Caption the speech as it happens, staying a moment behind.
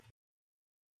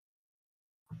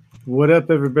What up,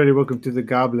 everybody? Welcome to the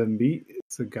Goblin Beat.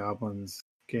 It's a Goblins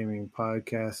gaming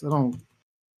podcast. I don't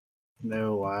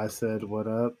know why I said what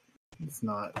up. It's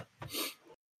not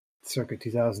circa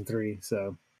 2003,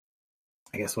 so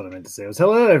I guess what I meant to say was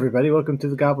hello, everybody. Welcome to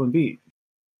the Goblin Beat.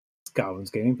 It's Goblins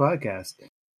gaming podcast.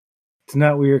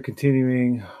 Tonight we are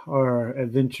continuing our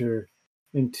adventure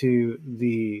into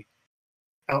the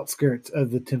outskirts of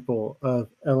the Temple of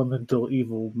Elemental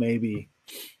Evil, maybe.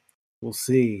 We'll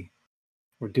see.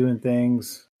 We're doing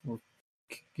things, we're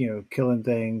killing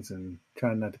things and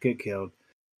trying not to get killed.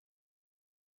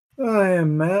 I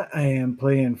am Matt. I am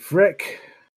playing Frik.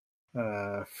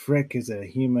 Frik is a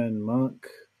human monk.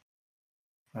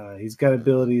 He's got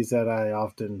abilities that I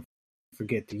often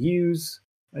forget to use,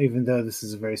 even though this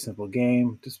is a very simple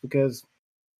game, just because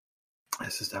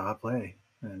that's just how I play.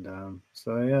 And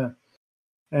so yeah.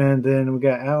 And then we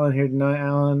got Alan here tonight.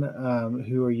 Alan,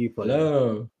 who are you playing?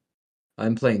 Hello.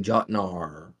 I'm playing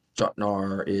Jotnar.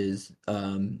 Jotnar is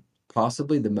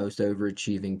possibly the most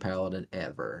overachieving paladin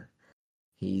ever.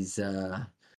 He's a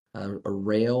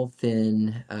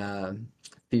rail-thin,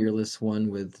 fearless one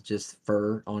with just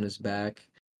fur on his back.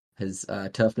 His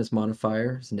toughness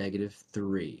modifier is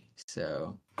 -3.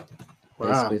 So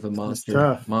basically, if a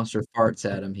monster farts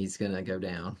at him, he's gonna go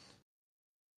down.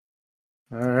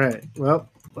 All right. Well,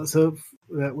 let's hope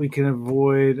that we can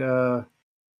avoid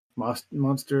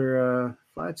monster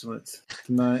flatulence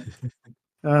tonight.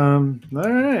 All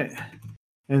right.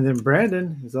 And then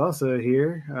Brandon is also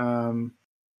here.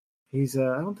 He's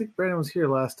I don't think Brandon was here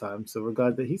last time, so we're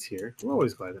glad that he's here. We're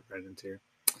always glad that Brandon's here.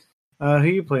 Who are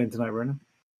you playing tonight, Brandon?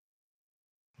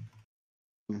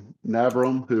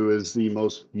 Navram, who is the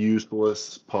most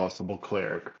useless possible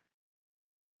cleric.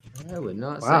 I would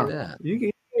not say that.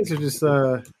 You guys are just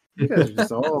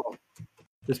all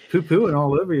just poo-pooing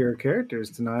all over your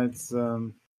characters tonight. It's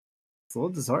a little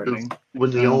disheartening. When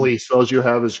the only spells you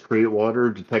have is create water,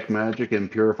 detect magic, and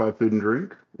purify food and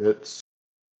drink, it's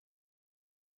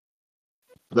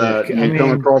that you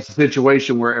come across a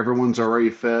situation where everyone's already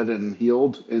fed and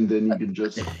healed, and then you can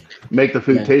just make the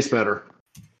food taste better.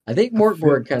 I think Mork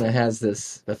Borg kind of has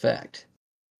this effect.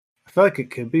 I feel like it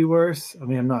could be worse. I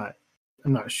mean, I'm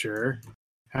not sure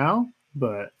how,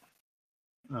 but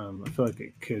I feel like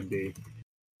it could be.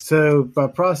 So by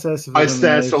process of my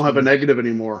stats don't have a negative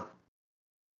anymore.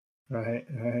 Right.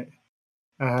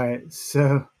 All right.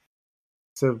 So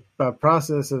by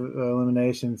process of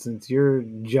elimination, since you're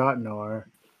Jotnar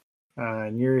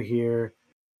and you're here,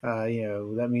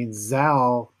 that means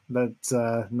Zal. That's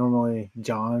normally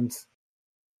John's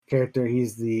character.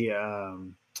 He's the I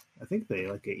think they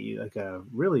like a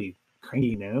really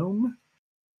cranky gnome.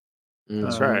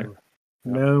 That's right.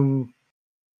 Gnome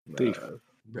thief.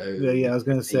 Yeah, I was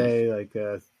gonna say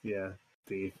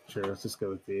thief. Sure, let's just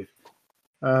go with thief.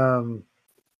 Who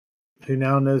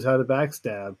now knows how to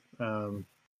backstab.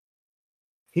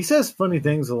 He says funny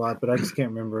things a lot, but I just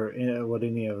can't remember what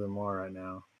any of them are right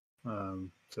now.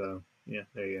 So yeah,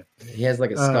 there you go. He has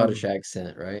like a Scottish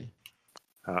accent, right?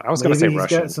 I was going to say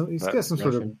Russian. He's got some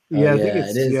sort of I think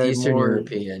it is Eastern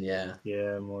European.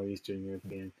 Yeah, more Eastern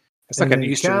European. It's like an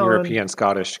Eastern European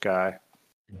Scottish guy.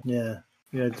 Yeah,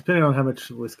 depending on how much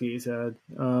whiskey he's had.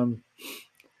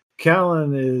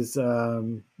 Callon is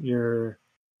your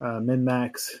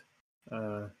min-max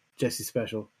Jesse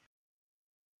special,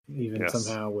 even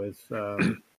somehow with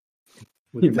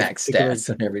max stats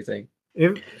and everything.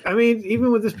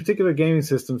 Even with this particular gaming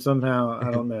system, somehow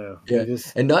I don't know.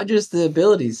 And not just the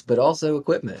abilities, but also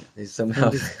equipment. He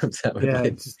somehow comes out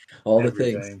with all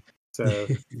everything. The things. So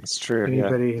it's true.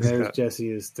 Anybody who knows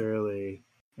Jesse is thoroughly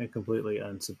and completely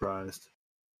unsurprised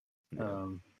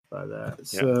by that.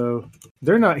 Yeah. So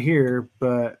they're not here,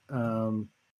 but I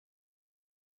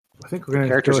think we're going to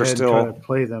go ahead and try to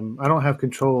play them. I don't have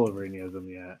control over any of them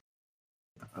yet.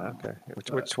 Okay.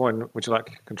 Which one would you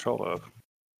like control of?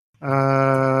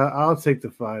 I'll take the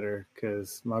fighter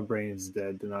because my brain is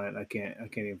dead tonight. I can't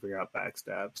even figure out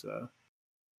backstab. So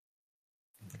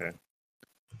okay,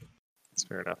 that's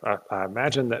fair enough. I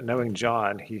imagine that knowing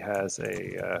John, he has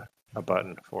a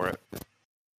button for it.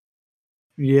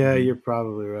 Yeah, you're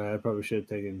probably right. I probably should have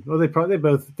taken. Well, they're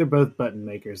both button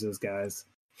makers. Those guys.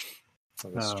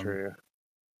 Oh, that's true.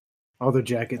 All their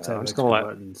jackets have extra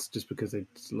buttons just because they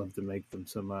just love to make them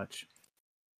so much.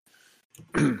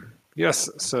 Yes,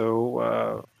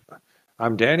 so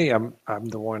I'm Danny. I'm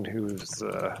the one who's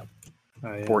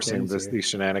forcing these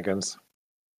shenanigans.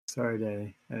 Sorry,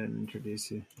 Danny. I didn't introduce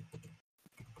you.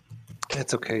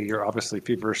 It's okay. You're obviously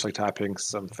feverishly typing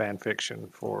some fan fiction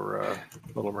for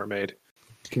Little Mermaid.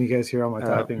 Can you guys hear all my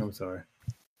typing? I'm sorry.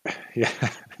 Yeah.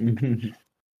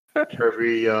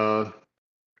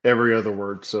 every other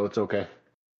word, so it's okay.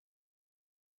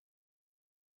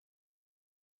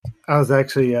 I was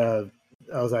actually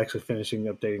finishing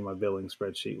updating my billing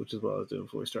spreadsheet, which is what I was doing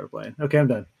before we started playing. Okay, I'm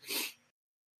done.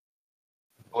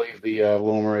 I believe the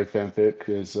Lomare fanfic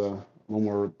is a little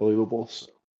more believable. So.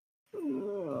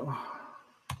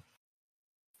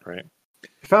 Right.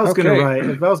 If I was gonna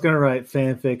write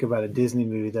fanfic about a Disney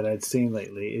movie that I'd seen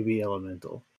lately, it'd be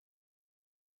Elemental.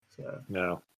 So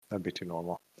No, that'd be too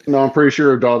normal. No, I'm pretty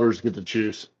sure daughters get to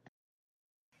choose.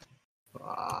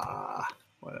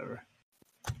 Whatever.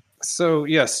 So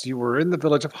yes, you were in the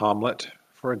village of Hamlet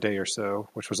for a day or so,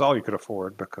 which was all you could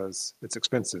afford because it's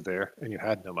expensive there and you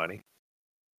had no money.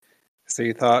 So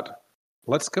you thought,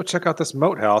 let's go check out this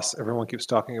Moat-house everyone keeps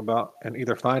talking about and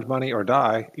either find money or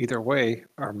die. Either way,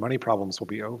 our money problems will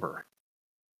be over.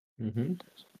 Mm-hmm.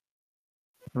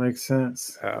 Makes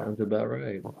sense. Sounds about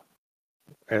right.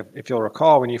 If you'll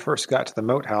recall, when you first got to the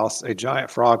Moat-house, a giant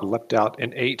frog leapt out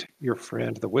and ate your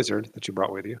friend, the wizard that you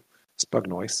brought with you,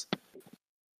 Spugnoise.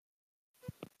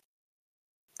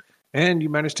 And you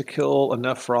managed to kill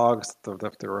enough frogs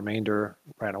that the remainder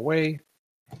ran away,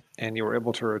 and you were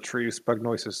able to retrieve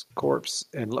Spugnoise's corpse,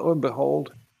 and lo and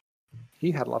behold,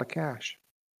 he had a lot of cash.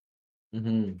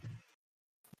 Mm-hmm.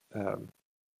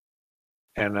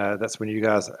 And that's when you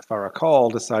guys, if I recall,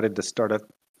 decided to start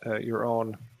your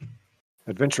own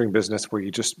adventuring business where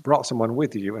you just brought someone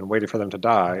with you and waited for them to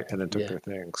die and then took their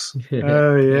things.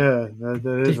 Oh, yeah.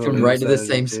 That is Take them right to the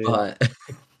same spot.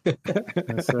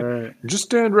 That's right. Just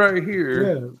stand right here.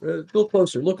 Yeah, a little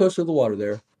closer to the water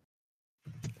there.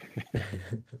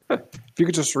 If you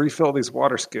could just refill these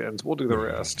water skins, we'll do the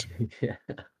rest. Yeah.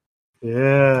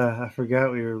 Yeah, I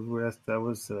forgot we were.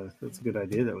 That's a good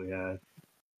idea that we had.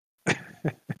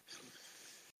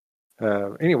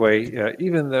 Anyway,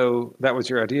 even though that was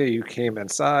your idea, you came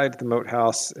inside the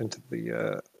Moat-house into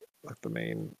the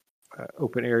main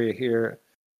open area here,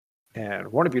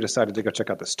 and one of you decided to go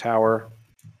check out this tower,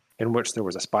 in which there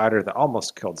was a spider that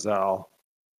almost killed Zal,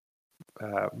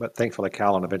 but thankfully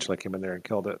Callon eventually came in there and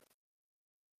killed it.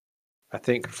 I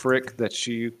think, Frik, that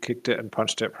you kicked it and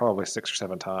punched it probably 6 or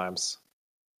 7 times.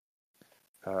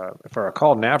 If I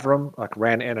recall, Navram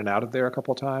ran in and out of there a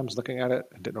couple of times looking at it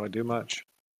and didn't really do much.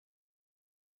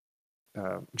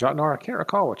 Jotnar, I can't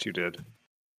recall what you did.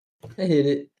 I hit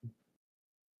it.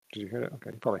 Did you hit it? Okay,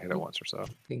 you probably hit it once or so.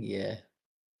 Yeah.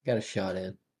 Got a shot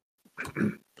in.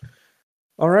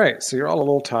 All right, so you're all a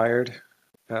little tired.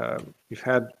 You've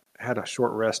had a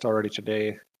short rest already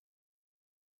today.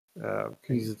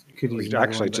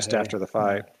 Actually, just after the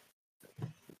fight.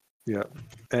 Yeah.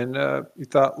 And you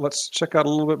thought, let's check out a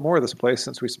little bit more of this place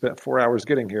since we spent 4 hours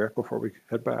getting here before we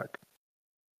head back.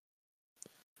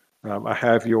 I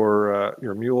have your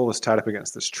mule is tied up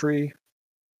against this tree,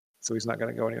 so he's not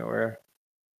going to go anywhere.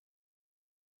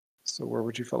 So where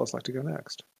would you fellas like to go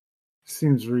next?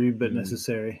 Seems rude, but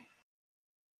necessary.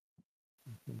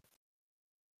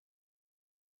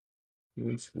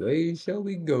 Which way shall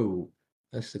we go?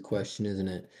 That's the question, isn't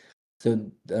it?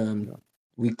 So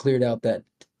we cleared out that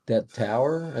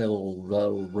tower, a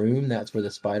little room. That's where the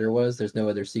spider was. There's no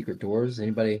other secret doors.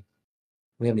 Anybody?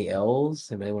 We have any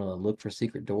elves? Anybody want to look for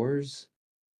secret doors?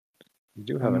 You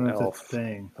do have an elf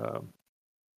thing.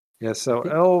 So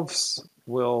elves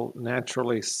will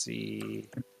naturally see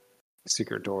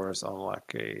secret doors on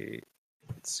like a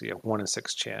 1 in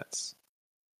 6 chance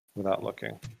without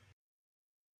looking.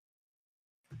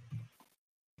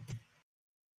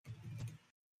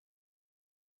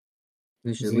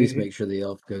 We should at least make sure the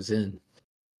elf goes in.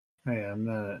 Hey, I'm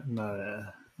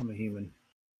a human.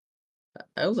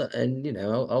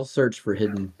 I'll search for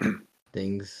hidden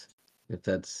things if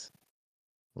that's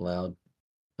allowed.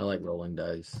 I like rolling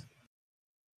dice.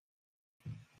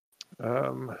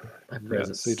 So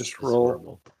you just roll.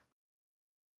 Horrible.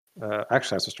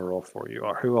 Actually, I'm supposed to roll for you.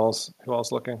 Who else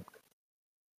looking?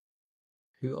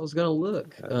 Who else gonna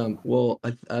look? Well,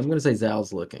 I'm gonna say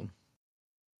Zal's looking.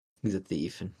 He's a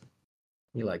thief, and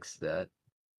he likes that.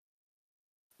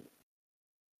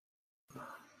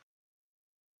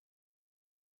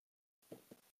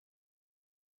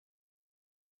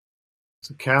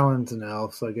 So Callon's an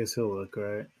elf, so I guess he'll look,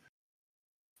 right?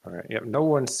 All right. Yep. No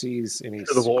one sees any.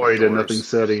 To the void, and nothing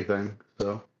said anything.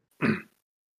 So.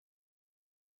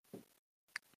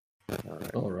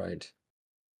 All right.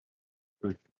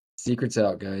 Secret's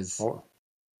out, guys. Oh.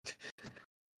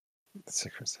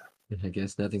 Secret's out. I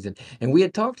guess nothing's in. And we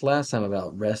had talked last time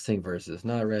about resting versus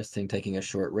not resting, taking a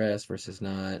short rest versus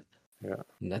not. Yeah.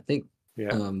 And I think. Yeah.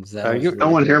 No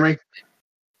one hear me?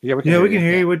 Yeah, we can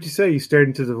hear you. What'd you say? You stared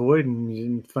into the void and you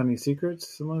didn't find any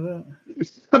secrets? Something like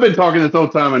that? I've been talking this whole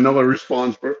time and nobody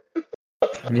responds.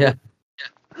 Yeah.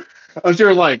 I was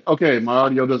here like, okay, my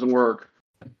audio doesn't work.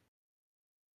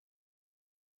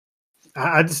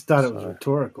 I just thought it was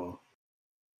rhetorical.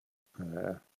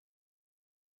 Yeah.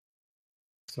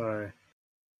 Sorry.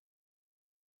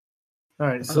 All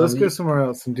right, so let's go somewhere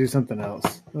else and do something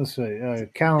else. Let's say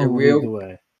Callon will lead the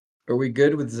way. Are we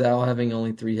good with Zal having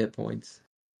only 3 hit points?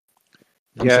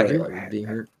 I'm sorry, being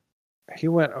hurt. He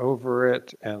went over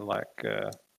it, and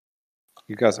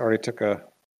you guys already took a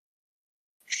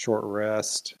short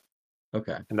rest.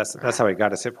 Okay, and that's how he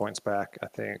got his hit points back, I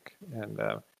think. And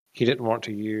he didn't want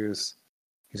to use.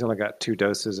 He's only got 2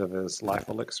 doses of his life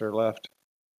elixir left,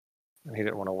 and he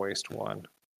didn't want to waste one.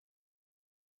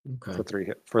 Okay.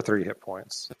 For 3 hit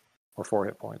points, or 4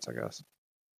 hit points, I guess.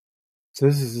 So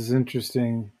this is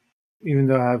interesting. Even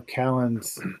though I have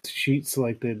Callon's sheet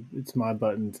selected, it's my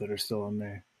buttons that are still in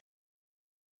there.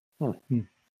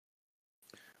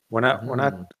 When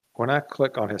I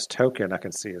click on his token, I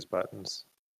can see his buttons.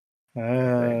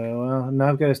 Well, now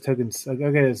I've got his tokens. I've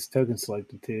got his token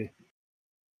selected too.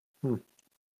 Oh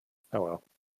well.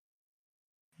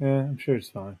 Yeah, I'm sure it's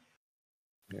fine.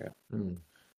 Yeah.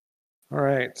 All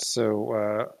right.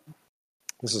 So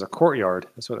this is a courtyard.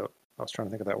 That's what I was trying to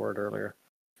think of that word earlier.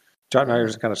 Jotnar, you're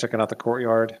just kind of checking out the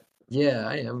courtyard. Yeah,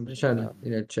 I am. I'm just trying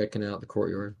to, checking out the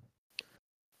courtyard.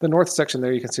 The north section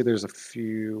there, you can see there's a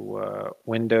few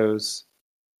windows,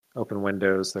 open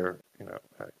windows. They're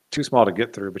too small to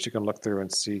get through, but you can look through and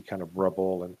see kind of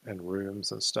rubble and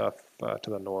rooms and stuff to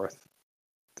the north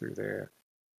through there.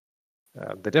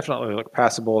 They definitely look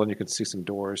passable, and you can see some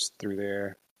doors through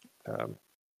there,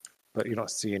 but you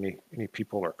don't see any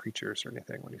people or creatures or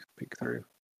anything when you peek through.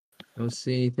 Don't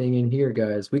see anything in here,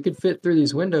 guys. We could fit through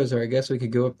these windows, or I guess we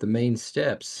could go up the main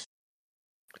steps.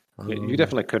 You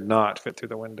definitely could not fit through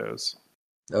the windows.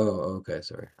 Oh, okay,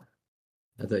 sorry.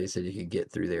 I thought you said you could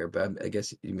get through there, but I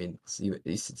guess you mean you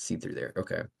see through there.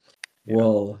 Okay. Yeah.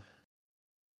 Well,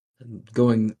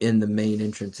 going in the main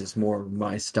entrance is more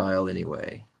my style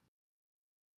anyway.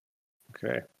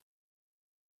 Okay.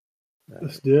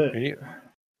 Let's do it.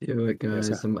 Do it, guys.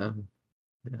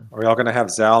 Yeah. Are y'all going to have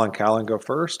Zal and Callon go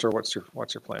first, or what's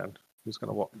your plan? Who's going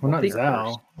to walk? Well, not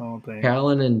Zal. I don't think.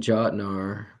 Callon and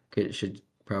Jotnar should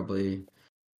probably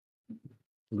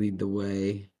lead the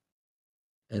way,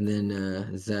 and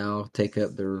then Zal take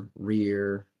up the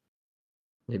rear.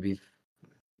 Maybe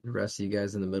the rest of you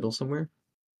guys in the middle somewhere.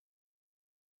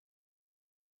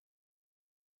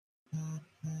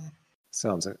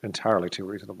 Sounds entirely too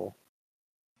reasonable.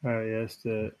 All right, yes,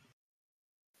 do it.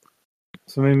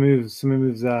 Somebody move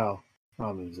Zal.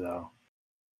 I'll move Zal.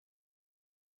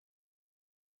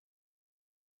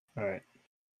 All right.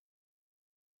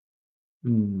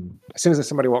 As soon as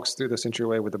somebody walks through this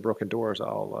entryway with the broken doors,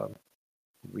 I'll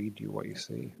read you what you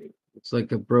see. It's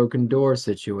like a broken door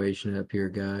situation up here,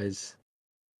 guys.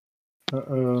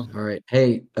 Uh-oh. All right.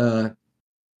 Hey,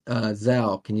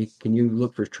 Zal, can you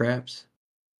look for traps?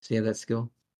 Does he have that skill?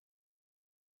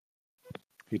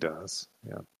 He does,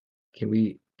 yeah. Can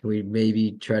we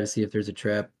maybe try to see if there's a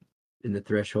trap in the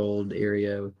threshold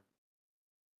area? I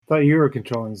thought you were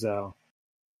controlling Zal.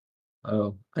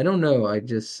 Oh, I don't know. I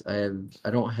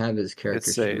don't have his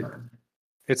character.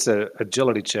 It's a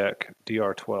agility check,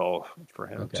 DR12 for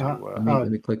him. Okay. Let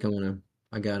me click on him.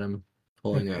 I got him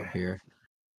pulling up here.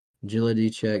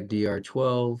 Agility check,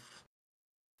 DR12.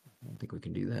 I think we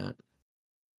can do that.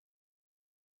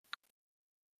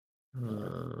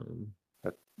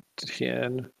 A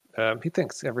 10. He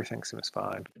thinks everything seems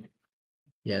fine.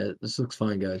 Yeah, this looks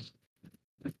fine, guys.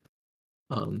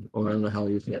 Or I don't know how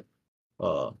you get.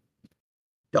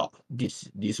 Yeah,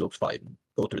 this looks fine.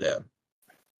 Go through there.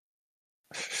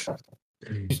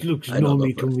 This looks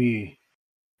normal to me.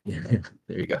 There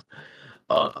you go.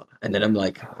 And then I'm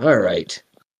like, all right.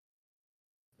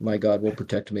 My God will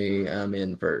protect me. I'm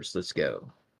in first. Let's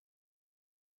go.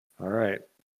 All right.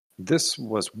 This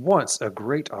was once a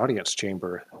great audience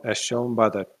chamber, as shown by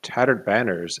the tattered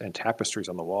banners and tapestries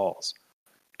on the walls,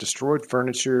 destroyed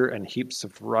furniture, and heaps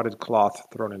of rotted cloth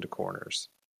thrown into corners.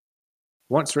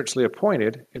 Once richly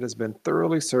appointed, it has been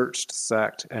thoroughly searched,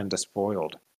 sacked, and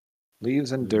despoiled.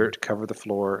 Leaves and dirt cover the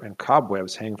floor, and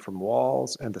cobwebs hang from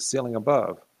walls and the ceiling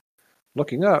above.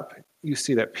 Looking up, you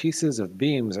see that pieces of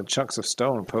beams and chunks of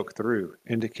stone poke through,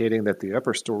 indicating that the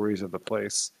upper stories of the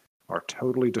place are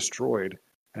totally destroyed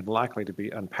and likely to be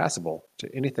unpassable to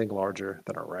anything larger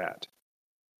than a rat.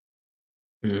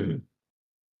 We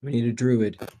need a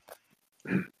druid.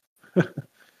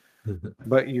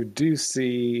 But you do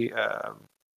see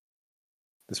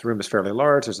this room is fairly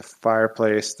large. There's a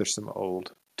fireplace. There's some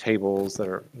old tables that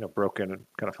are broken and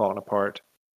kind of falling apart.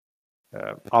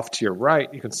 Off to your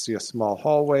right, you can see a small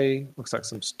hallway. Looks like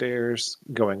some stairs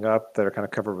going up that are kind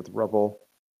of covered with rubble.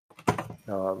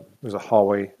 There's a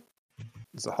hallway.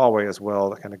 There's a hallway as well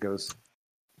that kind of goes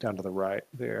down to the right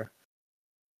there.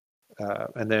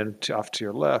 And then off to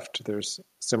your left, there's a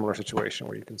similar situation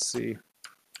where you can see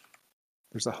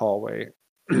there's a hallway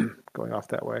going off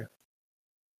that way.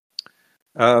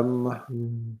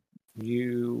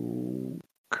 You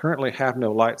currently have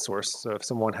no light source, so if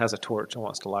someone has a torch and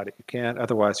wants to light it, you can.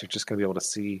 Otherwise, you're just going to be able to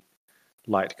see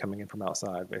light coming in from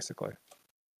outside, basically.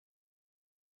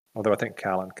 Although I think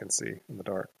Callon can see in the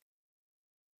dark.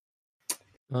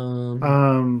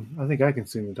 I think I can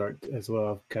see in the dark as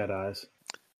well. Cat eyes.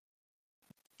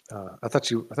 I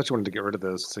thought you wanted to get rid of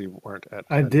those, so you weren't at.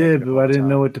 I did, but I didn't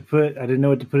know what to put. I didn't know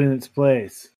what to put in its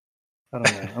place. I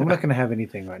don't know. I'm not going to have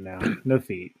anything right now. No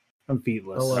feet. I'm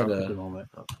feetless at the moment.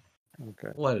 Okay.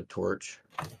 Light a torch.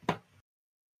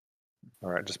 All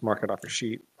right, just mark it off your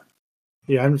sheet.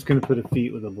 Yeah, I'm just going to put a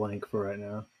feet with a blank for right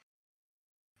now.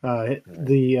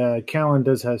 The Callon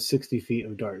does have 60 feet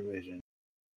of dark vision.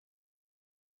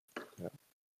 Yeah.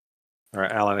 All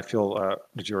right, Alan, if you'll,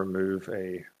 did you remove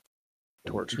a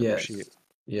torch from your sheet?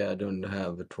 Yeah, I don't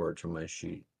have a torch on my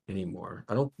sheet anymore.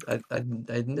 I know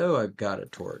I've got a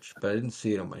torch, but I didn't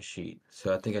see it on my sheet.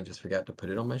 So I think I just forgot to put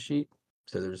it on my sheet.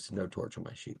 So there's no torch on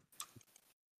my sheet.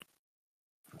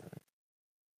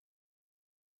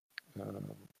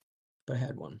 I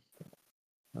had one.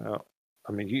 Well,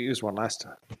 I mean, you used one last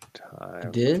time. I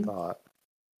did?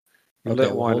 You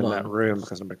lit one in that room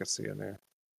because nobody could see in there.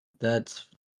 That's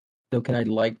so. Can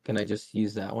I just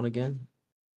use that one again?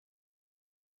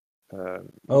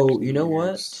 You know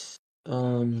what?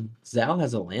 Zal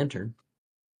has a lantern.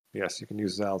 Yes, you can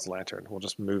use Zal's lantern. We'll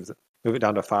just move it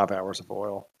down to 5 hours of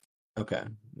oil. Okay,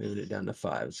 moving it down to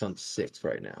 5. It's on 6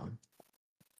 right now.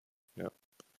 Yep.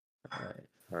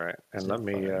 All right. And let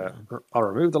me. I'll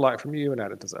remove the light from you and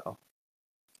add it to Zal.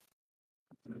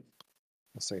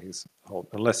 Let's say he's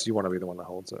unless you want to be the one that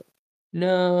holds it.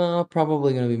 No,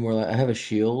 probably going to be more like I have a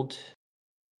shield,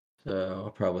 so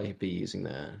I'll probably be using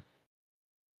that.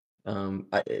 Zal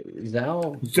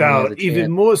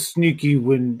even more sneaky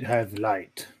wouldn't have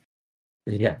light.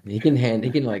 Yeah, he can hand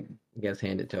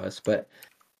it to us, but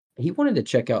he wanted to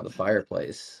check out the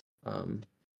fireplace, and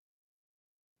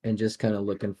just kind of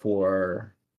looking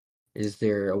for, is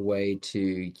there a way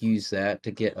to use that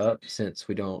to get up, since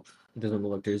it doesn't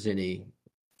look like there's any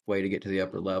way to get to the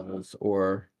upper levels,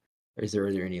 or is there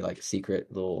any like secret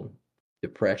little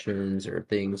depressions or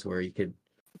things where you could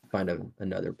find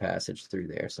another passage through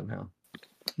there somehow?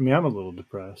 I mean, I'm a little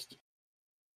depressed.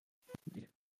 Yeah.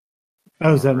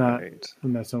 Oh, is that not?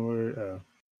 Isn't that somewhere?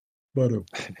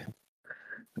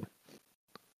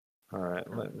 All right,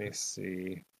 let me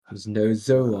see. There's no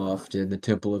Zoloft in the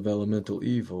Temple of Elemental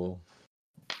Evil.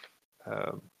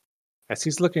 As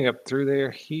he's looking up through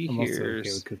there, he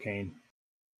hears cocaine.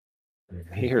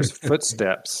 He hears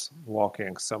footsteps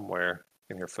walking somewhere.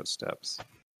 You can hear footsteps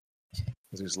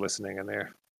as he's listening in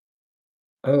there.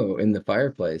 Oh, in the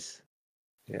fireplace.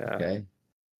 Yeah. Okay.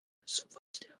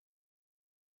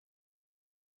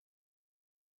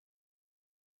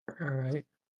 All right.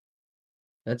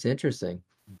 That's interesting.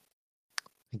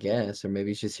 I guess, or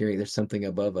maybe he's just hearing there's something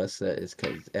above us that is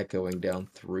echoing down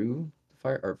through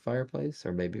the fireplace,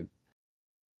 or maybe.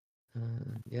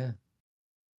 Yeah.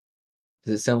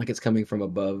 Does it sound like it's coming from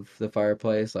above the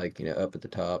fireplace, like up at the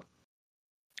top?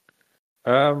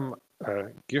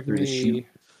 Give me. The chute.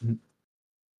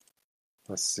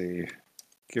 Let's see.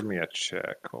 Give me a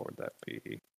check. What would that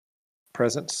be?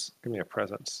 Presence. Give me a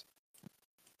presence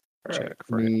check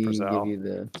for Zal. Give you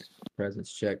the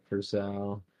presence check for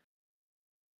Zal.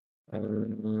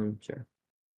 Sure.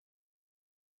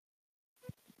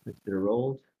 Is it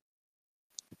rolled?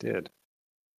 It did.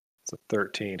 It's a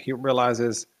 13. He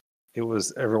realizes it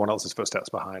was everyone else's footsteps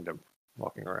behind him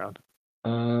walking around.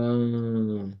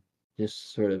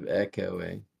 Just sort of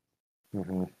echoing.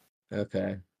 Mm-hmm.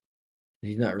 Okay.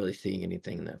 He's not really seeing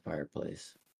anything in that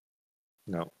fireplace.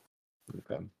 No.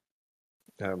 Okay.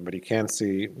 But he can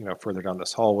see, further down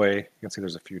this hallway. You can see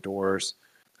there's a few doors.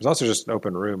 There's also just an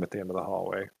open room at the end of the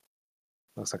hallway.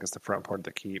 Looks like it's the front part of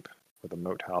the keep, or the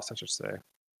Moat-house, I should say.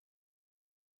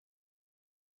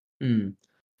 You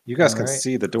guys can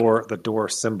see the door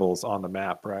symbols on the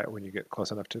map, right? When you get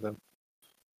close enough to them,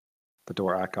 the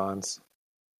door icons.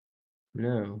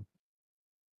 No.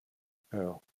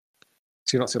 Oh,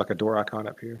 so you don't see like a door icon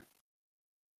up here?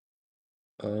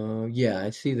 Yeah, I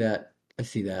see that. I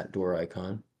see that door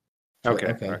icon. Okay.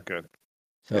 All right, good.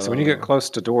 So when you get close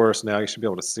to doors now, you should be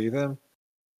able to see them.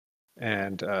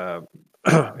 And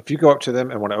if you go up to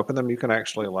them and want to open them, you can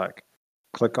actually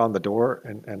click on the door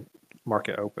and mark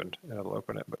it opened, and it'll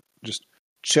open it. But just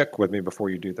check with me before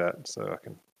you do that, so I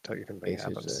can tell you if anything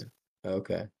happens.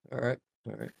 Okay. All right.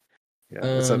 Yeah,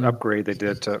 it's an upgrade they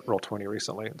did to Roll20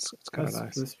 recently. It's kind of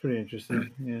nice. That's pretty interesting.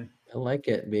 Yeah, I like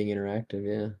it being interactive.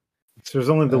 Yeah. So there's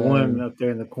only the one up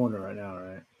there in the corner right now,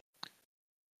 right?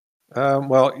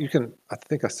 Well, you can. I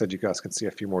think I said you guys can see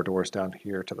a few more doors down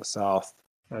here to the south.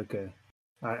 Okay,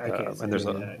 I can't see. And there's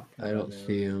I don't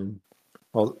see them.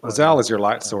 Well, Zal is your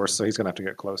light source, so he's gonna have to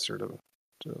get closer to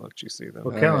let you see them.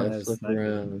 Well, Callon has look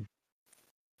around.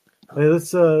 Hey,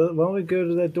 let's why don't we go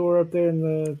to that door up there in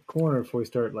the corner before we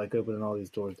start like opening all these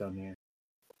doors down here?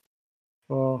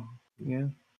 Well, yeah,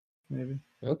 maybe.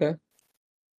 Okay.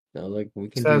 No, like we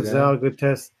can do that. Zal, go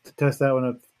test that one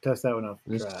up. Test that one up.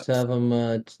 Just have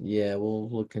them. Yeah, we'll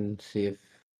look and see if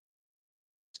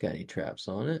it's got any traps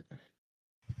on it.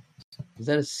 Is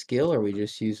that a skill, or are we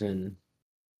just using?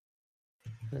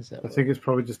 I think it's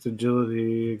probably just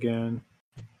agility again.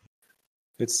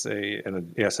 It's a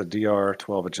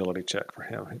DR12 agility check for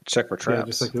him. Check for traps. Yeah,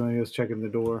 just like when he was checking the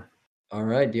door. All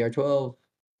right, DR12.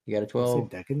 You got a 12. Is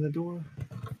it decking the door?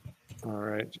 All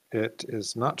right, it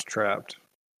is not trapped,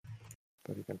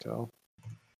 but you can tell.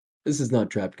 This is not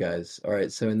trapped, guys. All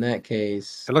right, so in that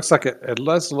case, it looks like it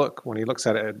does look when he looks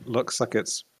at it. It looks like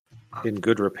it's in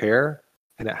good repair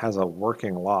and it has a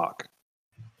working lock,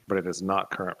 but it is not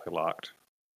currently locked.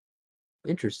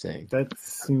 Interesting. That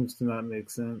seems to not make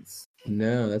sense.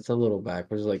 No, that's a little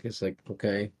backwards. It's like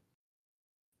okay,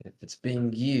 if it's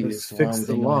being used, let's fix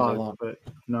the lock, but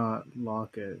not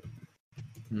lock it.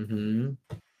 Mm-hmm.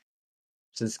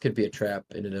 So this could be a trap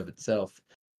in and of itself.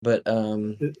 But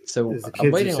so as the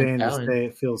kids are saying to stay,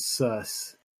 it feels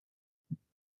sus.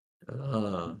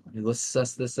 Let's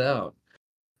suss this out.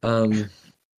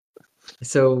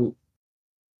 So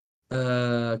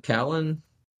Callon,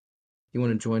 you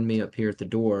want to join me up here at the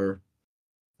door?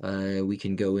 We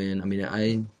can go in. I mean,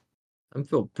 I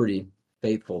feel pretty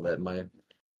faithful that my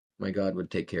God would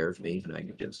take care of me, and I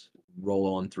could just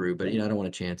roll on through. But I don't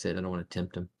want to chance it. I don't want to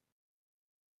tempt him.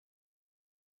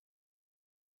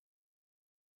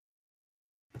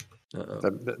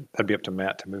 That'd be up to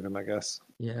Matt to move him, I guess.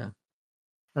 Yeah.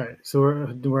 All right. So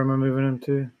where am I moving him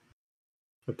to?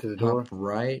 Up to the door?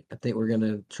 Right. I think we're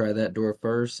gonna try that door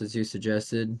first, as you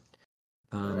suggested.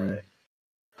 All right.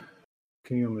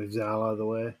 Can you move Zal out of the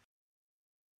way?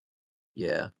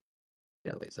 Yeah.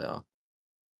 Yeah, Zal.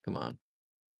 Come on.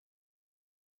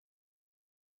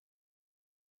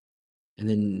 And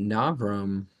then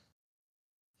Navram.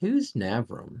 Who's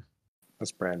Navram?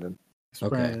 That's Brandon. It's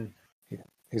Brandon.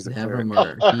 He's the Navram,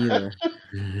 our healer.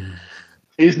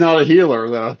 He's not a healer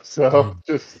though, so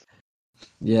just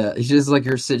yeah, he's just like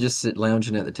you're just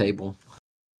lounging at the table.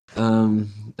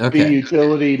 Okay. Be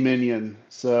utility minion.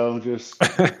 So just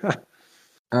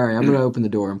all right, I'm gonna open the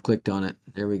door. I'm clicked on it.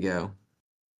 There we go.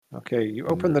 Okay, you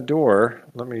open the door.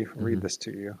 Let me read this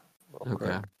to you.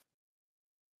 Okay.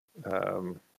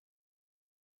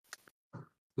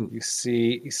 You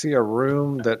see a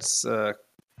room that's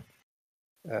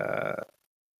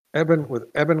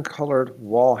ebon colored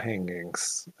wall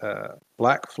hangings,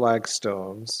 black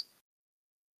flagstones,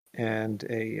 and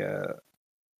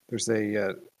there's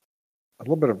a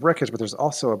little bit of wreckage, but there's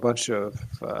also a bunch of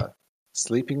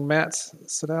sleeping mats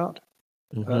set out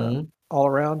all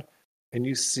around, and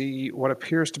you see what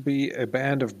appears to be a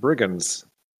band of brigands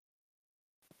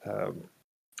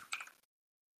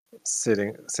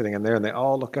sitting in there, and they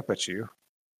all look up at you,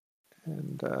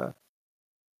 and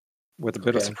with a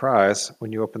bit of surprise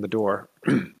when you open the door.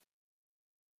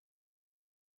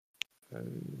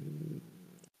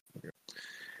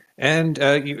 And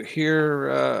you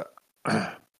hear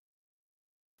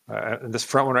this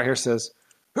front one right here says,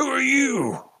 "Who are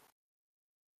you?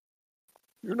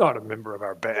 You're not a member of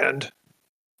our band."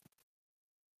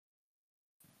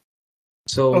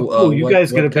 So, you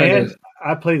guys get a band?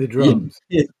 I play the drums.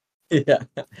 Yeah.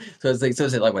 So is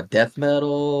it like what, death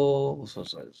metal? So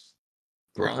it's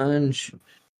grunge.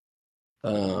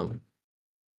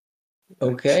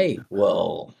 Okay.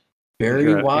 Well,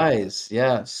 very wise.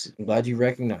 Yes. I'm glad you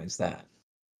recognize that.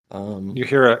 You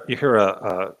hear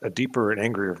a deeper and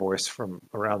angrier voice from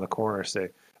around the corner say,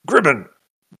 "Gribbon!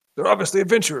 They're obviously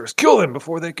adventurers. Kill them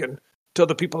before they can tell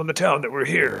the people in the town that we're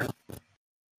here."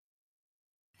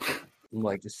 I'd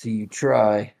like to see you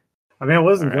try. I mean, I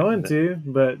wasn't going to,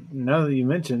 but now that you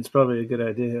mention, it's probably a good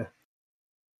idea.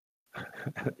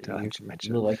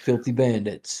 You look like filthy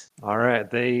bandits. All right,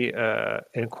 they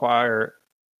inquire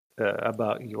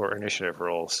about your initiative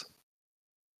rolls.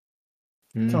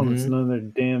 Tell them it's none of their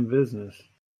damn business.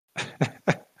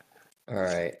 All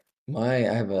right, I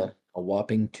have a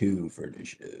whopping 2 for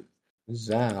initiative.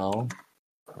 Zal.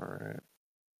 All right.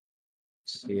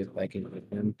 See if I can get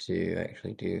him to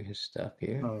actually do his stuff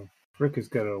here. Oh, Frik has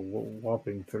got a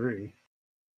whopping 3.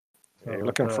 Yeah, you're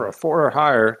looking for a 4 or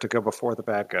higher to go before the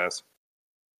bad guys.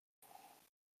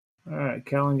 All right,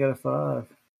 Callon got a 5.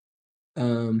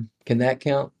 Can that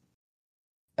count?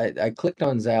 I clicked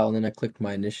on Zal and then I clicked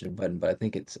my initiative button, but I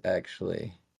think it's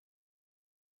actually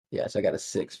so I got a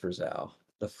 6 for Zal.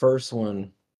 The first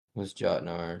one was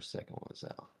Jotnar, second one was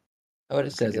Zal. Oh,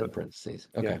 it says it in parentheses.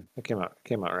 Okay. Yeah, it came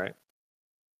out right.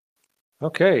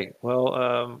 Okay,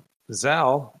 well,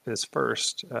 Zal is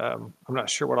first. I'm not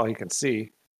sure what all he can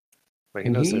see, but he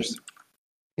knows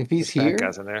if he's bad here,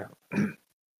 guys in there.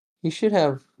 he should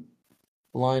have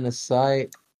line of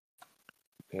sight.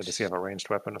 Yeah, does he have a ranged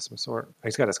weapon of some sort?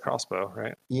 He's got his crossbow,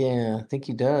 right? Yeah, I think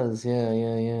he does.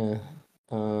 Yeah.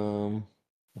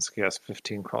 Looks like he has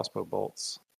 15 crossbow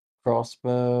bolts.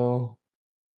 Crossbow,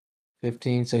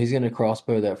 15. So he's gonna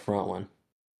crossbow that front one.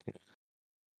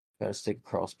 Gotta stick a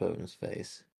crossbow in his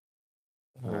face.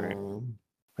 All right.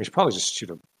 We should probably just shoot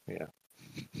him. Yeah.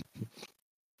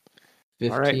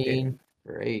 15 all right.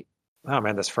 Great. Oh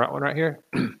man, this front one right here.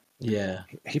 Yeah.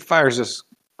 He fires this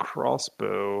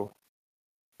crossbow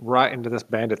right into this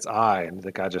bandit's eye, and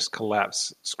the guy just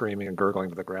collapses, screaming and gurgling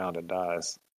to the ground, and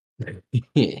dies.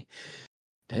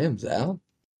 Damn, Zal.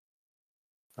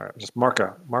 All right, just mark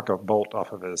a bolt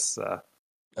off of his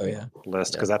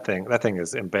list, because that thing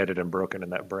is embedded and broken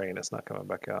in that brain. It's not coming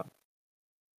back out.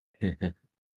 That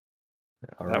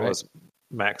was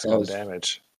maximum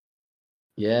damage.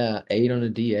 Yeah, 8 on a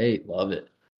D8. Love it.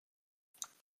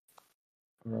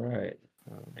 All right.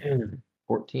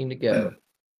 14 to go.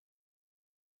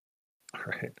 All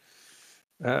right.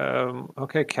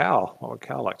 Okay, Cal. What would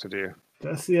Cal like to do?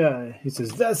 That's the eye. He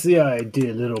says, "That's the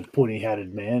idea, little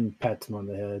pointy-hatted man." Pats him on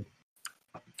the head.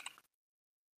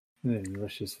 And then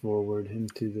rushes forward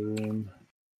into the room.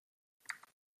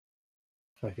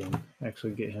 If I can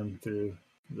actually get him through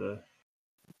the...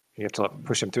 You have to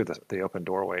push him through the open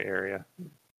doorway area.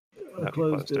 I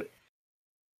closed it.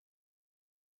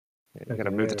 You're going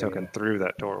to move the token through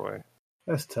that doorway.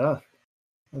 That's tough.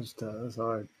 That's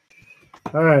hard.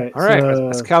 All right.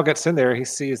 As Cal gets in there, he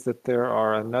sees that there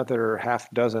are another half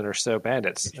dozen or so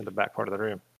bandits in the back part of the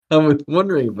room. I was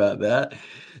wondering about that.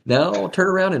 Now I'll turn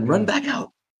around and run back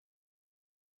out.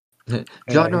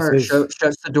 Jotnar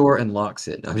shuts the door and locks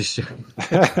it. I'm just joking.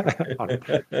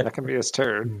 That can be his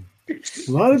turn.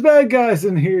 A lot of bad guys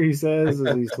in here, he says,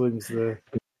 as he swings the...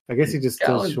 I guess he just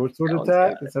does short sword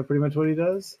attack. Is that pretty much what he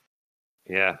does?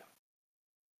 Yeah.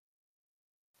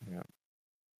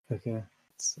 Okay.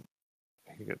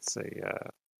 He gets a...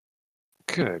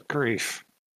 good grief.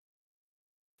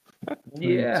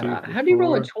 Yeah. How do you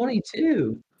roll a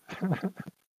 22? I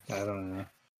don't know.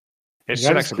 It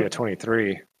should actually be a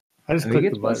 23. I just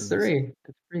clicked the buttons. +3.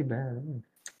 That's pretty bad.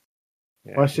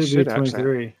 Yeah, why should it be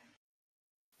 23?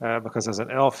 Because as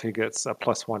an elf, he gets a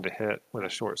 +1 to hit with a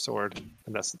short sword,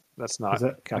 and that's not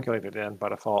calculated in by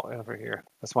default over here.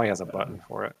 That's why he has a button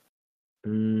for it.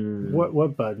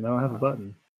 What button? I don't have a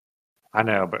button. I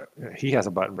know, but he has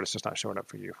a button, but it's just not showing up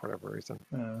for you for whatever reason.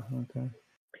 Oh, okay.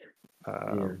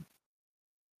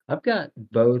 I've got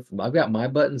both. I've got my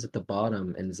buttons at the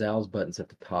bottom and Zal's buttons at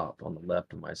the top on the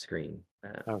left of my screen.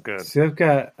 Oh, good. See, I've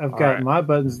got my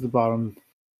buttons at the bottom,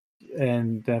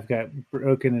 and I've got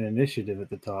broken an initiative at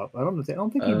the top. I don't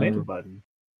think he made a button.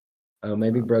 Oh,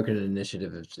 maybe broken an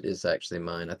initiative is actually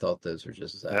mine. I thought those were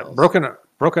just Zal's. Yeah,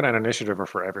 broken and initiative are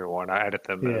for everyone. I added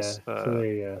them as. So there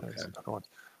you go. Okay.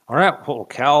 All right. Well,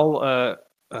 Cal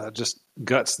just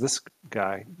guts this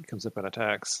guy. He comes up and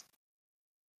attacks.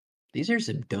 These are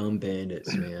some dumb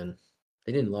bandits, man.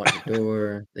 They didn't lock the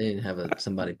door. They didn't have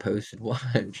somebody posted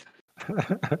watch.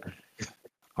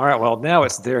 All right. Well, now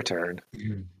it's their turn.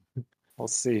 We'll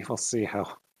see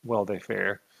how well they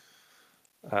fare.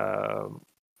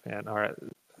 And all right,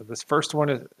 this first one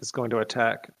is going to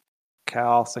attack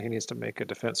Cal, so he needs to make a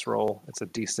defense roll. It's a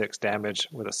D6 damage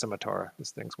with a scimitar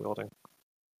this thing's wielding.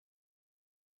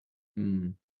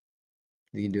 You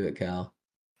can do it, Cal.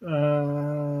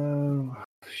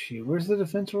 Shoot, where's the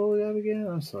defense roll at again?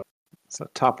 I'm sorry. It's the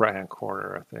top right-hand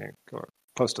corner, I think, or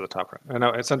close to the top right. No,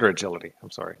 it's under agility. I'm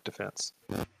sorry, defense.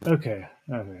 Okay.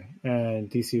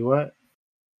 And DC what?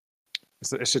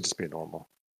 It should just be normal,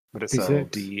 but it's a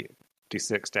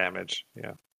D6 damage.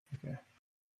 Yeah. Okay.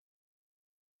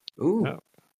 Ooh.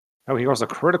 Oh, he rolls a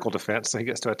critical defense, so he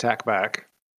gets to attack back.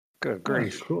 Good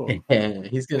grief. Oh, cool. Yeah,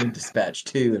 he's going to dispatch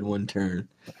 2 in one turn.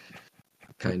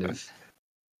 Kind of.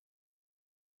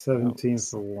 17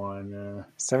 for 1.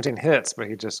 17 hits, but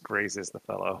he just grazes the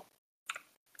fellow.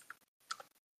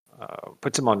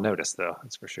 Puts him on notice, though.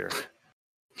 That's for sure.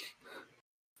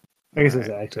 I guess it's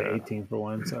actually 18 for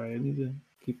one. Sorry, I need to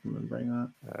keep remembering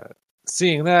that.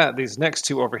 Seeing that, these next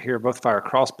two over here both fire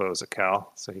crossbows at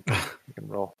Cal, so he can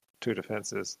roll 2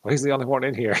 defenses. Well, he's the only one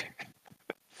in here.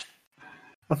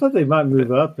 I thought they might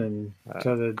move up and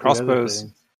try to crossbows. Do other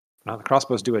things. No, the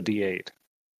crossbows do a D8.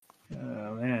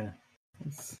 Oh man,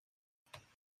 it's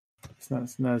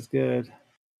not as good.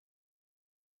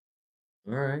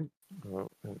 All right.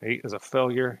 Well, an 8 is a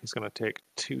failure. He's going to take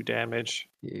 2 damage.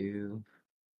 You.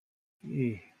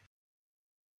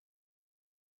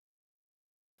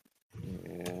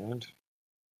 And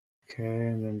okay,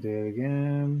 and then do it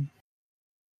again.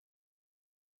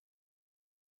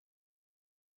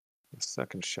 The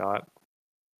second shot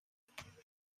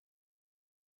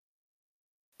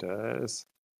does.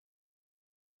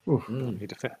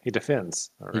 He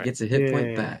defends. All right. He gets a hit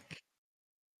point back.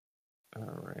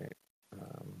 All right.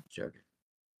 Joke.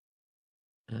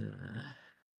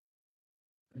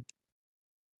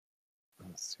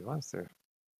 Let's see. Why is there?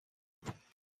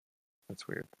 That's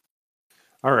weird.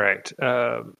 All right.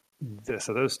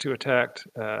 So those 2 attacked.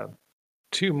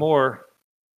 2 more.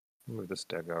 Move this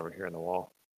deck over here in the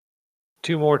wall.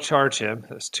 2 more charge him.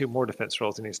 There's 2 more defense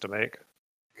rolls he needs to make.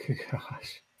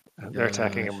 Gosh. They're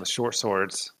attacking him with short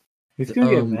swords. He's gonna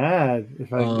get mad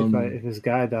if his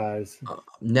guy dies.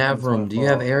 Navram, do you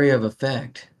have area of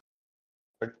effect?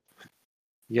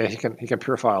 Yeah, he can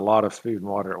purify a lot of food and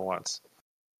water at once.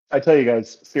 I tell you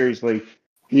guys, seriously,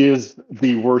 he is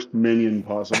the worst minion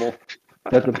possible.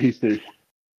 That's a PC.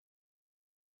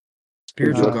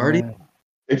 Spiritual guardian?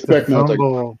 Expect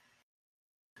nothing.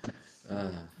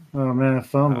 Oh man, I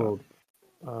fumbled.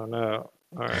 Oh no.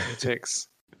 All right, he takes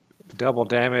double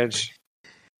damage,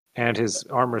 and his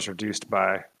armor is reduced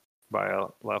by a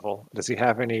level. Does he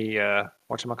have any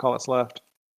whatchamacallits left?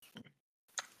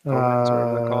 Omens,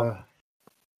 whatever they're called.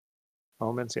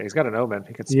 Omens? Yeah, he's got an omen.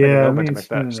 He can spend an omen to make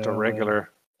that just a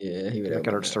regular. Yeah, he would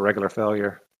have just a regular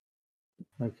failure.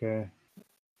 Okay.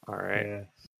 All right. Yeah.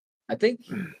 I think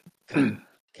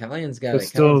Callion's got it.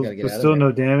 Still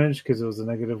no damage because it was a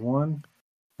 -1.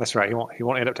 That's right. He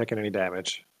won't end up taking any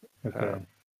damage. Okay.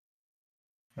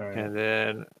 All right. And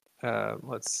then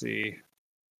let's see.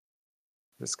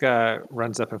 This guy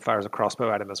runs up and fires a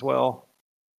crossbow at him as well.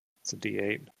 It's a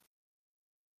D8.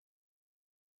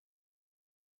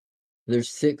 There's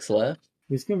 6 left.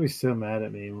 He's gonna be so mad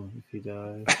at me if he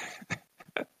dies.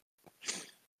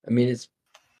 I mean,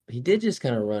 he did just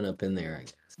kind of run up in there, I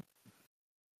guess.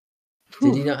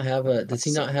 Did he not have a? Does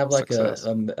he not have like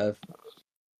a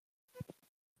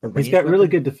He's got really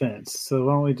good defense, so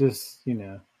why don't we just be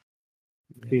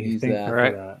thankful all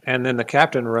right. for that? And then the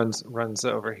captain runs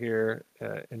over here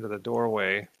into the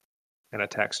doorway and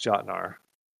attacks Jotnar.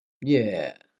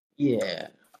 Yeah.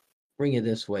 Bring it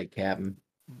this way, Captain.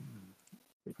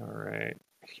 All right.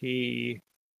 He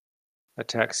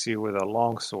attacks you with a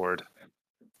longsword,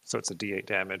 so it's a D8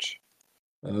 damage.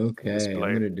 Okay, I'm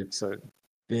gonna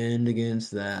defend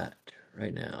against that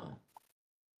right now.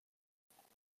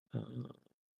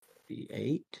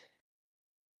 D8.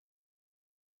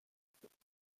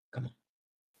 Come on.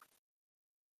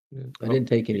 I didn't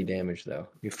take any damage though.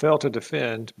 You fail to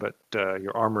defend, but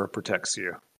your armor protects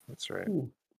you. That's right. Ooh.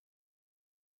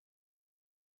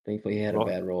 Thankfully, he had a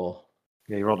bad roll.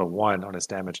 Yeah, he rolled a 1 on his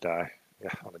damage die.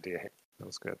 Yeah, on a D8. That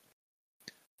was good.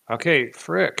 Okay,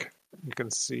 Frik. You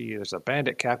can see there's a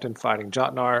bandit captain fighting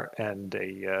Jotnar and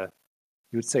you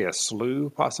would say a slew,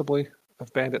 possibly,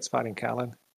 of bandits fighting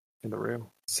Callon in the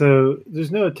room. So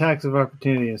there's no attacks of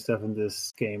opportunity and stuff in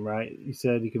this game, right? You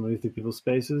said you can move through people's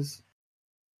spaces?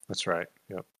 That's right,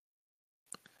 yep.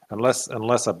 Unless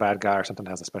a bad guy or something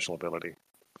has a special ability.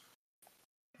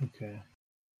 Okay.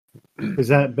 Is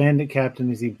that bandit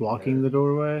captain, is he blocking the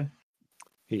doorway?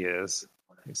 He is.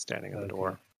 He's standing at the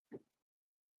door.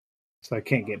 So I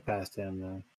can't get past him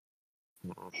then.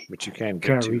 But you can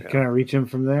get to him. Can I reach him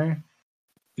from there?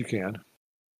 You can.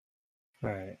 All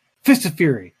right. Fist of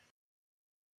Fury,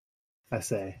 I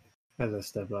say, as I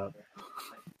step up.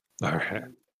 All right.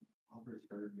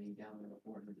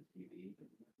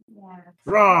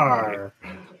 Roar!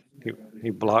 He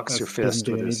blocks your fist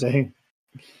with his anything.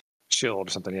 shield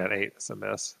or something. He had 8. It's a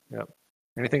miss. Yep.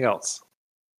 Anything else?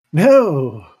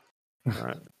 No! All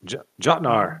right.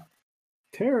 Jotnar.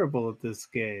 Terrible at this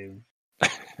game.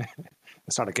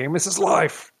 It's not a game. This is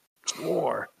life. It's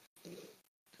war.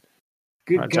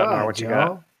 Good right, God, Jotnar, what you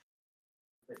got?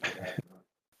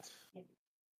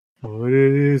 What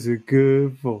is it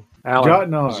good for? Alan,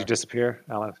 Jotnar. Did you disappear?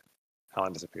 Alan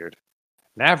disappeared.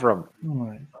 Navram.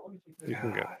 Oh You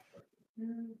can go.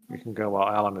 You can go while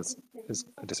Alan is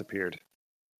disappeared.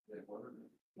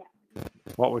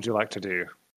 What would you like to do?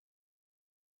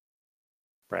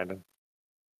 Brandon.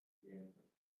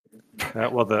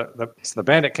 Well, the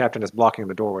bandit captain is blocking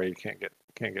the doorway. You can't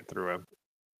get through him.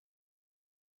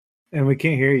 And we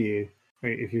can't hear you.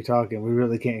 If you're talking, we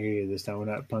really can't hear you this time. We're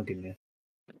not punking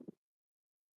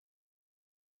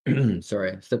you.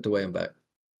 Sorry, I stepped away. I'm back.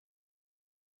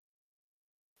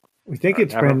 We think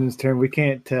it's Brandon's turn. We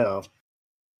can't tell.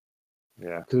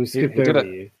 Yeah. So we skipped over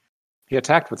you. He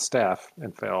attacked with staff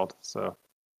and failed, so...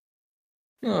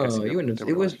 Oh,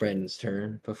 it was Brandon's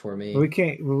turn before me. We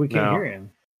can't hear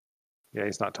him. Yeah,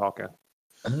 he's not talking.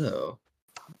 Oh.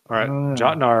 All right,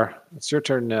 Jotnar, it's your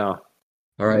turn now.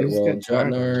 All right, well,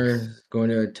 Jotnar is going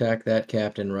to attack that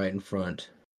captain right in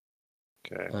front.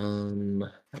 Okay.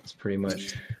 That's pretty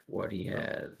much what he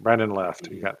had. Brandon left.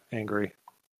 He got angry.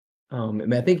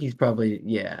 I think he's probably,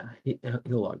 he'll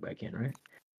log back in, right?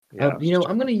 Yeah,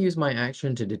 I'm going to use my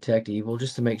action to detect evil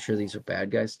just to make sure these are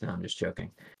bad guys. No, I'm just joking.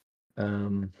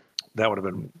 That would have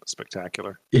been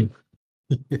spectacular. All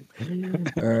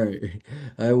right.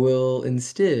 I will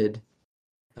instead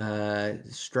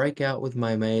strike out with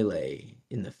my melee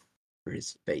for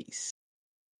his face.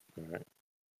 All right.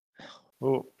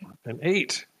 Oh, an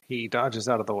 8. He dodges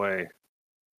out of the way.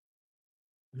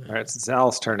 All right, it's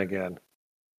Zal's turn again.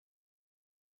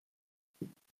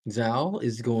 Zal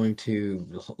is going to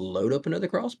load up another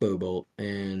crossbow bolt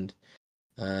and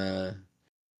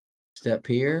step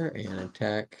here and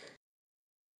attack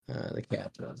the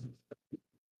captain.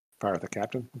 Fire at the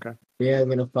captain? Okay. Yeah, I'm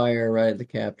going to fire right at the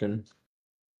captain.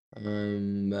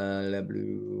 Can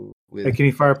you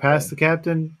fire past the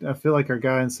captain? I feel like our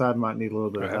guy inside might need a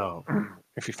little bit of help.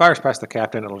 If he fires past the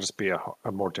captain, it'll just be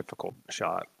a more difficult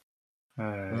shot. All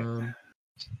right.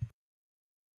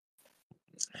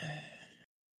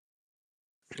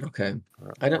 Okay.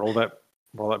 Right. Roll that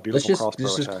beautiful crossbow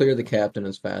let's just attack. clear the captain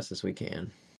as fast as we can.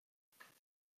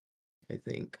 I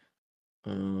think.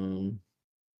 4.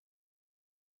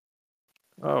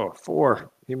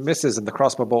 He misses and the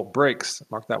crossbow bolt breaks.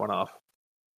 Mark that one off.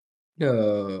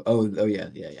 No. Oh yeah.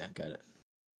 Got it.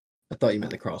 I thought you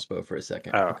meant the crossbow for a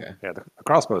second. Oh, okay. Yeah, the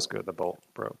crossbow's good. The bolt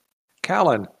broke.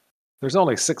 Callon, there's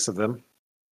only 6 of them.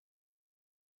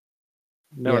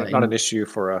 No, not an issue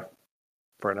for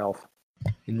an elf.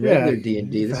 In regular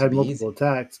D&D, if I had multiple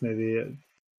attacks, maybe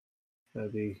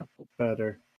that'd be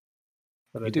better.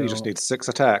 But You just need 6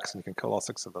 attacks, and you can kill all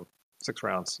 6 of them. 6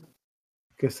 rounds.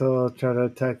 Guess I'll try to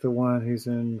attack the one who's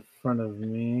in front of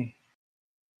me.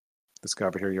 This guy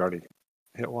over here, you already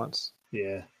hit once.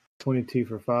 Yeah, 22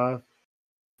 for 5.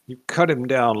 You cut him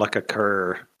down like a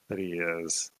cur that he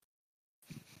is.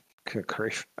 Good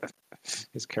grief.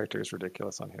 His character is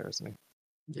ridiculous on here, isn't he?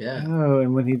 Yeah. Oh,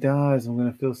 and when he dies, I'm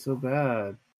going to feel so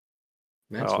bad.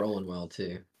 Matt's rolling well,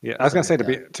 too. Yeah, I was going to say,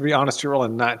 to be honest, you're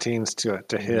rolling 19s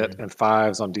to hit and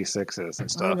 5s on D6s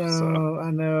and stuff.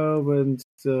 I know, but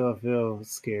still I feel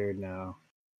scared now.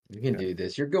 You can do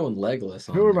this. You're going Legolas.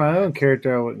 If it were my own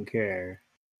character, I wouldn't care.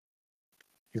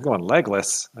 He's going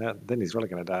Legolas. Then he's really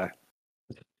going to die.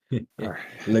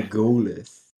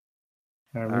 Legolas.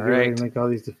 All right, make all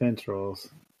these defense rolls.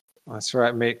 That's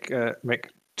right. Make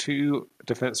 2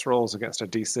 defense rolls against a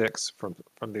D6 from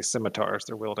these scimitars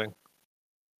they're wielding.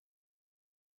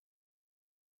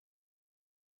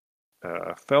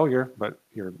 Failure, but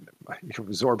you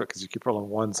absorb it because you keep rolling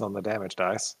 1s on the damage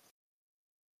dice.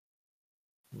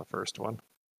 On the first one.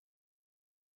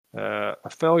 A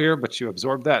failure, but you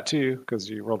absorb that too because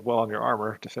you rolled well on your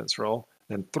armor defense roll.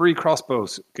 And 3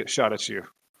 crossbows get shot at you.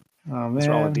 Oh man! Let's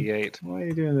roll a D8. Why are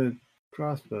you doing the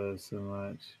crossbows so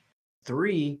much?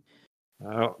 3.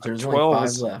 Oh, there's 12 only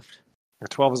 5 left. A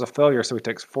 12 is a failure, so he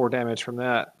takes 4 damage from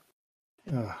that.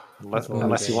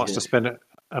 Unless he wants to spend it.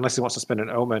 Unless he wants to spend an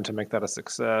omen to make that a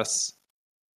success.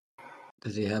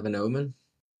 Does he have an omen?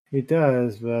 He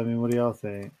does, but I mean, what do y'all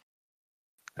think?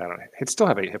 I don't know. He'd still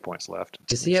have 8 hit points left.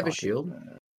 Does he have a shield?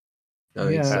 Oh,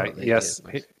 yeah. Yes,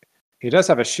 he does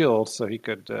have a shield, so he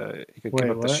could give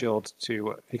up the shield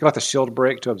to. He could let the shield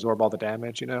break to absorb all the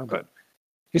damage, but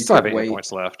he still have 8 hit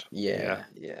points left. Yeah.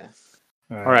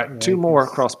 All right, 2 more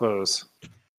crossbows.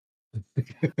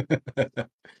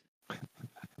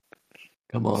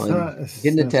 Come on,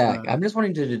 get an attack. I'm just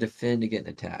wanting to defend to get an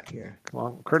attack here. Come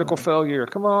on, critical failure.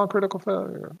 Come on, critical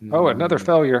failure. Oh, another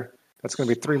failure. That's going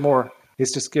to be 3 more.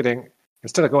 He's just getting,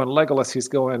 instead of going Legolas, he's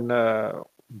going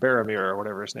Boromir or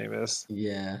whatever his name is.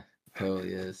 Yeah,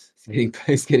 totally is.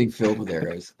 He's getting filled with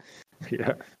arrows.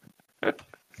 Yeah. All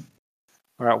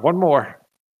right, 1 more.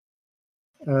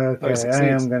 Okay, I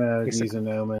am going to use an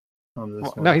omen on this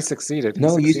one. No, he succeeded.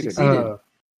 You succeeded.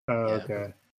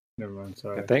 Okay. Never mind,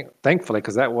 sorry. Thankfully,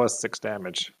 because that was 6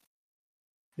 damage.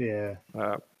 Yeah.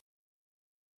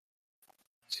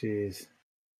 Jeez.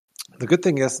 The good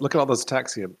thing is, look at all those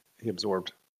attacks he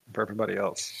absorbed for everybody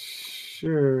else.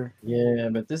 Sure. Yeah,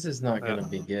 but this is not going to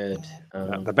be good.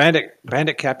 The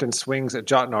bandit captain swings at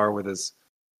Jotnar with his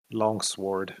long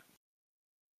sword.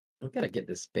 We've got to get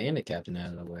this bandit captain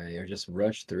out of the way, or just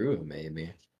rush through him,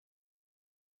 maybe.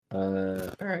 All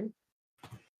right.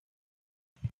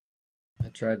 I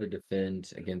tried to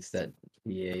defend against that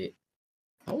D8.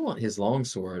 I want his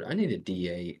longsword. I need a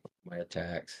D8 for my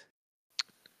attacks.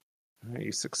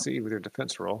 You succeed with your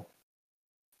defense roll.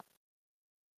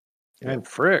 And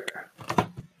Frik,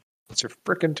 it's your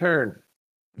frickin' turn.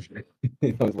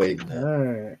 I was waiting. All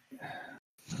right.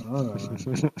 Hold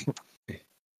on.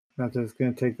 Not just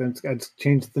gonna take them. I just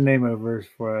changed the name over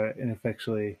for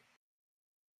ineffectually.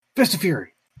 Fist of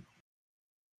Fury.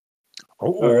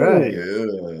 Oh, all right.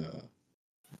 Yeah.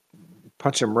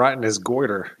 Punch him right in his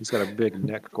goiter. He's got a big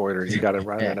neck goiter. He's got it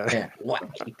right in it. What?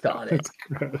 He got it. That's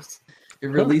gross. It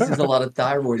releases a lot of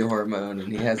thyroid hormone,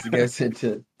 and he has to go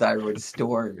into thyroid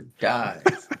store and dies.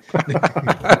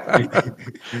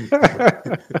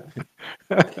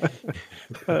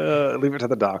 Leave it to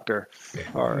the doctor.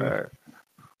 All right.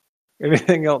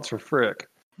 Anything else for Frik?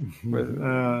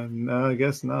 No, I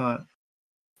guess not.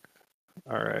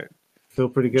 All right. Feel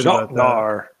pretty good about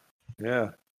that. Yeah.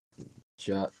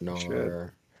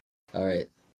 Jotnar. All right.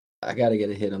 I got to get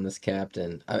a hit on this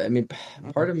captain. I mean,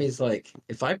 part of me is like,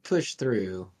 if I push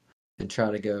through and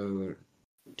try to go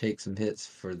take some hits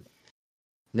for...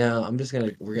 No, I'm just going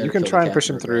to... You can try and push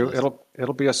him through.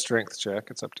 It'll be a strength check.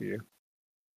 It's up to you.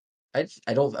 I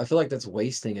feel like that's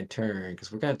wasting a turn,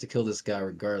 because we're going to have to kill this guy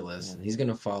regardless. And he's going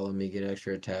to follow me, get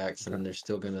extra attacks, and then they're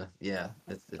still going to... Yeah,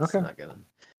 it's okay. Not going to...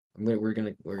 We're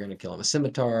gonna kill him. A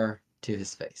scimitar to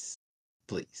his face.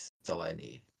 Please. That's all I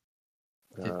need.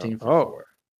 15 for 4.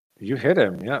 You hit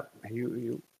him, yeah.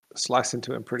 You slice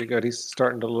into him pretty good. He's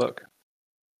starting to look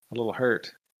a little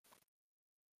hurt.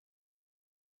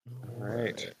 All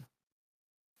right.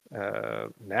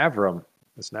 Navram.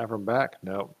 Is Navram back?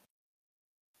 No.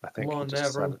 I think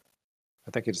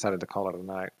he decided to call it a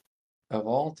night. Of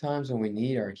all times when we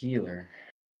need our healer.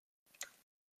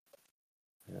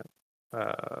 Yeah.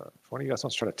 If one of you guys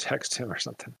wants to try to text him or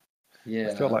something. Yeah.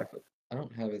 I feel like I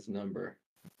don't have his number.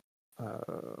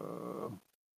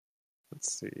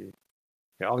 Let's see.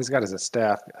 Yeah, all he's got is a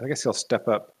staff. I guess he'll step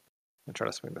up and try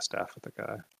to swing the staff at the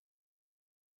guy.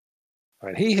 I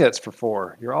mean, he hits for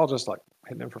 4. You're all just like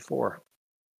hitting him for 4.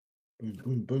 Boom,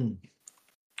 boom, boom.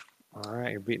 All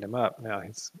right, you're beating him up. Now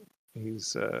he's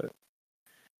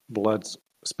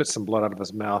spits some blood out of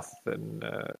his mouth and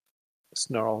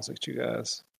snarls at you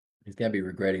guys. He's got to be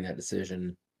regretting that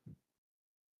decision.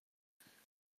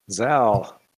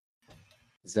 Zal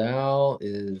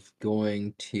is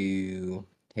going to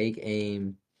take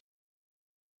aim.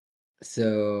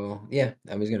 So, yeah,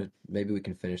 maybe we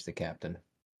can finish the captain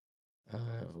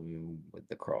with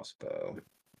the crossbow.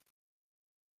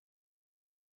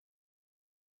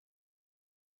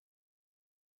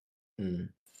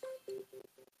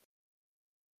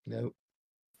 Nope.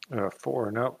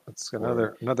 4. Nope. It's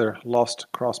another lost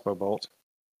crossbow bolt.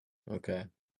 Okay.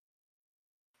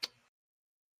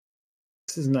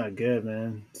 This is not good,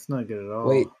 man. It's not good at all.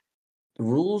 Wait. The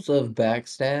rules of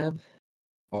backstab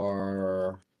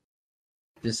are,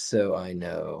 just so I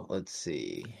know. Let's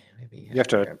see. Maybe you have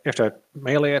to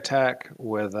melee attack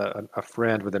with a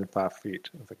friend within 5 feet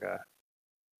of the guy.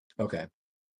 Okay.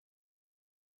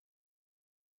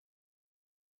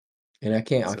 And I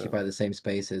can't occupy the same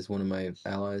space as one of my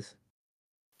allies?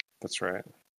 That's right.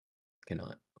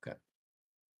 Cannot. Okay.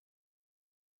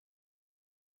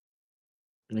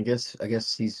 And I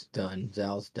guess he's done.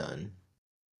 Zal's done.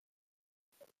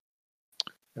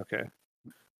 Okay.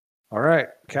 All right,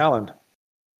 Callon.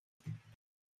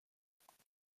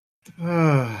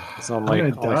 It's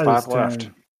only 5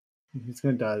 left. He's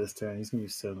gonna die this turn. He's gonna be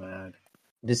so mad.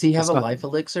 Does he have a life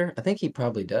elixir? I think he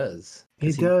probably does.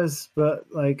 He does, but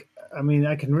I mean,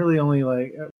 I can really only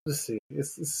let's see.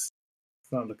 It's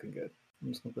not looking good.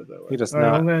 I'm just gonna put it that way. He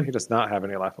does not have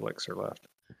any life elixir left.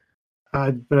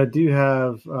 But I do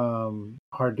have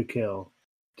hard to kill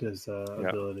his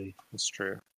ability. That's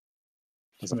true.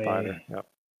 He's a fighter. Yep.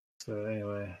 So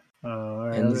anyway,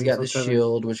 right, and he's got the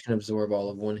shield, which can absorb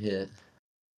all of one hit.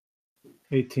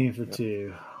 18 for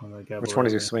 2 on the guy. Which one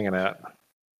is he swinging at?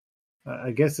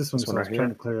 I guess this one's trying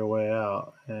to clear a way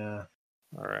out. Yeah.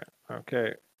 All right.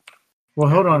 Okay. Well,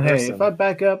 hold on. Hey, if I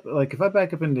back up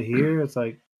into here, it's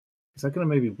like, is that going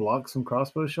to maybe block some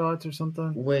crossbow shots or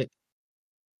something? Wait.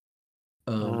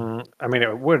 I mean,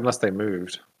 it would unless they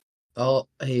moved. Oh,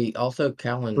 hey, also,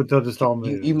 Callon. But they'll just all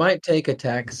move. You might take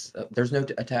attacks. There's no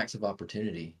attacks of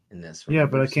opportunity in this. Yeah,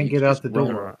 but I can't get out the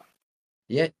door.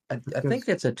 Yeah, I think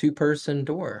it's a 2-person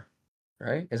door,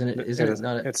 right? Isn't it? Isn't it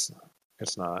not? It's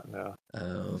not. No.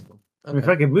 Okay. I mean, if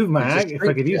I could move if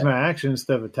I could use check. my action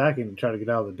instead of attacking and try to get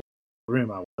out of the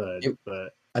room, I would.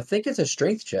 But I think it's a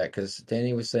strength check because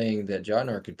Danny was saying that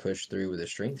Jotnar could push through with a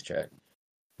strength check.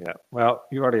 Yeah. Well,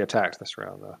 you already attacked this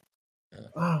round, though.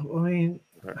 Oh, I mean,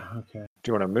 okay.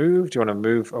 Do you want to move? Do you want to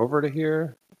move over to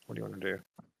here? What do you want to do?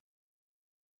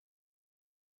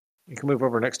 You can move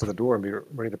over next to the door and be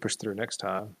ready to push through next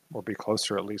time, or be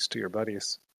closer at least to your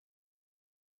buddies.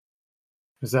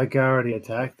 Is that guy already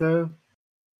attacked though?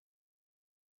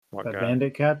 What that guy?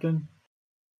 Bandit captain?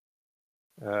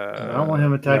 I don't want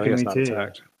him attacking me too.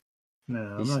 Attacked.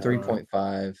 No, he's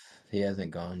 3.5. He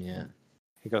hasn't gone yet.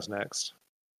 He goes next.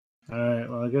 All right.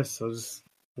 Well, I guess I'll just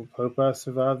hope I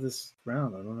survive this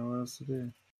round. I don't know what else to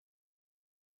do.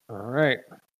 All right.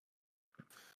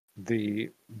 The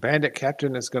bandit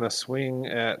captain is going to swing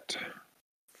at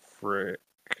Frik,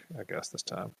 I guess, this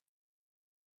time.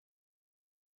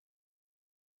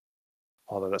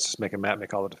 Although that's just making Matt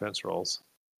make all the defense rolls.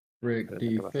 Frik,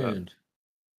 defend.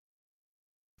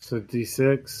 So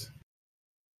D6?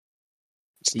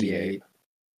 It's D8.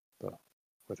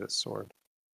 With his sword.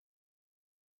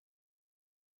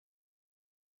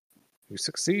 You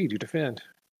succeed, you defend.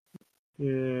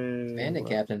 Yeah. Bandit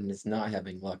captain is not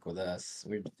having luck with us.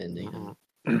 We're defending him.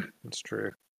 That's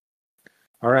true.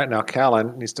 All right, now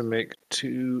Callon needs to make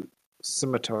 2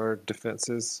 scimitar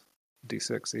defenses,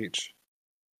 D6 each.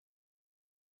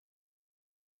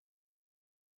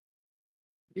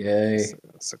 Yay.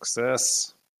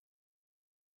 Success.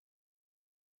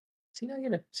 Is he not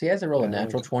gonna? So he has to roll a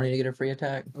natural 20 to get a free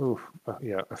attack? Ooh,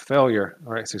 yeah, a failure.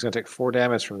 All right, so he's going to take 4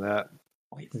 damage from that.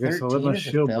 Wait, I guess I'll let my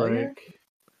shield break.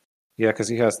 Yeah, because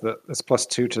he has it's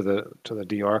 +2 to the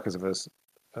DR because of his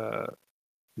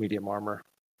medium armor.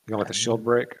 You gonna let the shield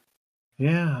break?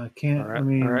 Yeah, I can't. All right, I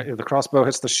mean, all right. If the crossbow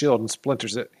hits the shield and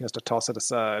splinters it, he has to toss it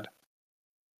aside.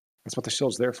 That's what the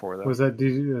shield's there for, though. What does that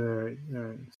do? All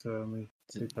right. So let me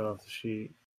take that off the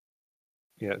sheet.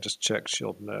 Yeah, just check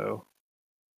shield no.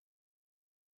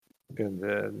 And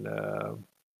then, all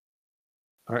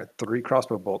right, 3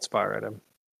 crossbow bolts fire at him.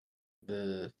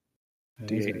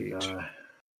 D8 each.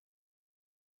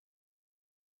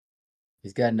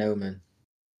 He's got an omen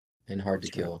and hard to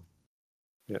kill.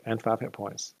 Yeah, and 5 hit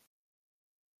points.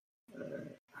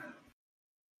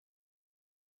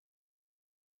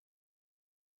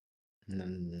 And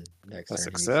then next a turn,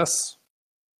 success.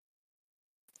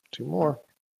 2 more.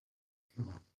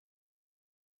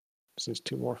 Since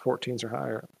 2 more 14s or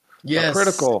higher. Yes.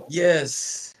 Critical.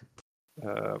 Yes.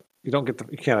 You don't get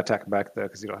you can't attack back though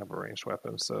because you don't have a ranged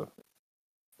weapon. So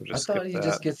I thought he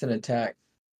just gets an attack.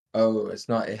 Oh, it's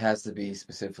not. It has to be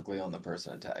specifically on the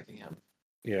person attacking him.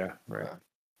 Yeah. Right.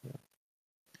 Yeah.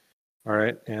 All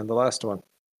right, and the last one.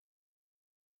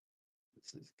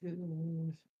 This is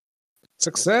good.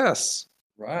 Success.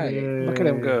 Right. Yay. Look at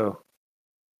him go.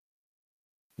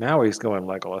 Now he's going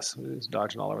Legolas. He's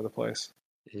dodging all over the place.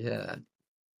 Yeah.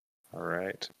 All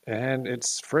right. And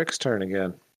it's Frik's turn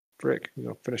again. Frik, you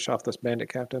gonna finish off this bandit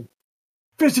captain?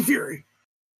 Fist of Fury!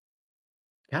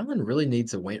 Callon really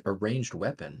needs a ranged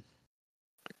weapon.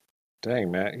 Dang,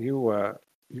 Matt, you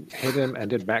hit him and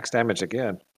did max damage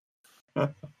again.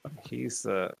 He's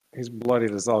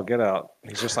bloodied as all get out.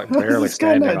 He's just like barely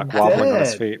standing, like wobbling on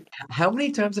his feet. How many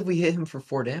times have we hit him for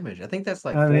 4 damage? I think that's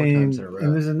like 4 times in a row.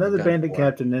 And there's another bandit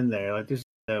captain in there. Like, there's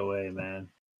no way, man.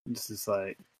 It's just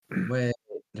like, wait,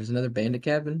 there's another bandit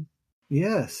captain?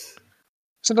 Yes.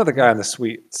 There's another guy in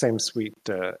the same sweet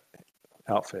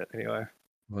outfit. Anyway.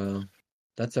 Well,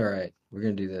 that's all right. We're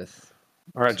gonna do this.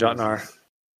 All right, Jotnar.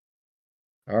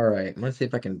 All right, I'm gonna see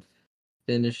if I can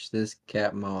finish this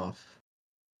captain off.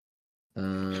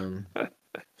 You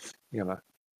know.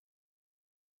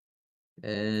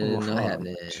 And not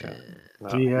happening.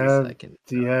 Do you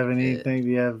have anything? Do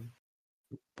you have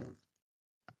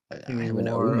I have an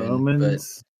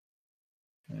omens?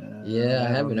 Yeah,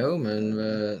 I have an omen,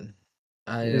 but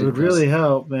it would really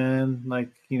help, man. Like,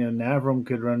 Navram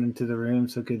could run into the room,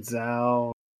 so could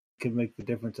Zal. Could make the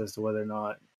difference as to whether or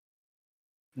not.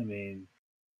 I mean,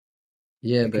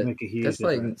 yeah, but could make a huge that's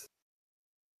difference.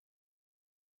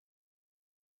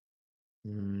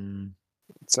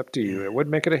 It's up to you. It would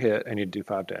make it a hit, and you'd do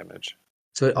 5 damage.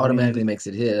 So it automatically makes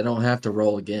it hit. I don't have to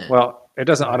roll again. Well, it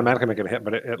doesn't automatically make it a hit,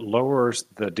 but it lowers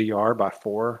the DR by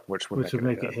 4, which would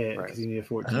make it a hit because you need a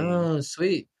 14. Oh,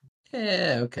 sweet.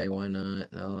 Yeah, okay, why not?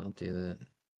 I'll do that.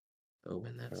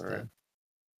 Open that stuff. All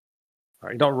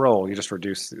right, you don't roll. You just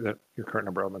reduce your current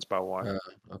number of omens by 1.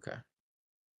 Okay.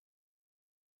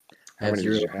 How many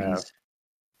did you have?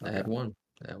 I had 1.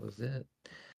 That was it.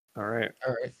 All right.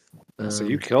 So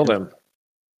you killed him.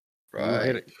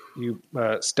 Right. You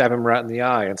stab him right in the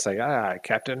eye and say, "Aye,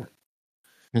 Captain."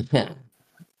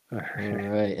 All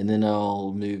right, and then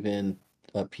I'll move in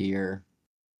up here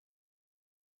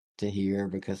to here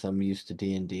because I'm used to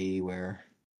D&D where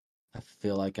I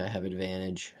feel like I have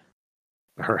advantage.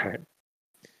 All right.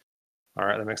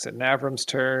 That makes it Navram's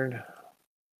turn.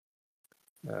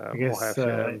 I guess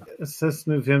let's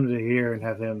move him to here and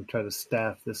have him try to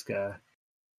staff this guy.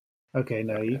 Okay,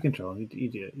 no, you control him. You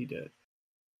do it. You do it.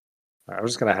 All right, I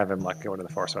was just going to have him go into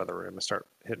the far side of the room and start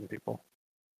hitting people.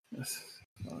 Yes.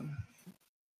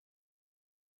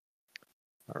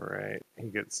 All right. He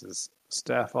gets his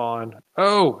staff on.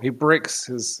 Oh, he breaks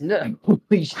his... No.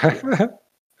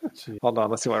 Hold on.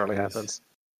 Let's see what really happens.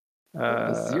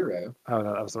 0. Oh,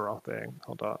 no, that was the wrong thing.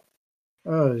 Hold on.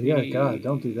 Oh, yeah, God,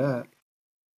 don't do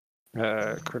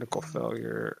that. Critical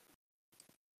failure.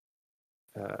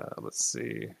 Let's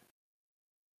see.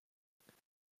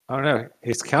 Oh, no.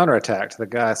 He's counterattacked. The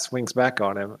guy swings back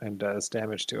on him and does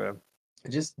damage to him.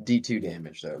 Just D2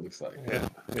 damage, though, it looks like.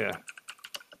 Yeah.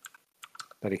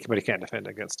 But he can't defend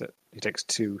against it. He takes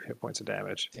 2 hit points of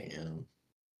damage. Damn.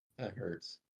 That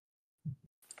hurts.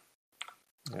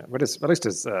 Yeah, but at least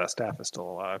his staff is still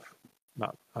alive.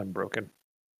 Not unbroken.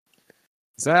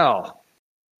 Zal.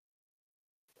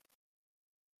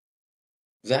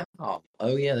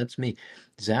 Oh yeah, that's me.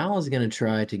 Zal is going to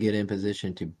try to get in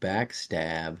position to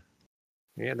backstab.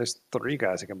 Yeah, there's 3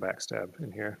 guys who can backstab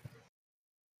in here.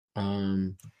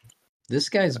 This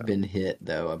guy's been hit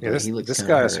though. Yeah, this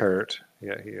guy's hurt.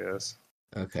 Yeah, he is.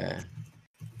 Okay.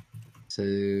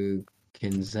 So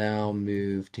can Zal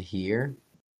move to here?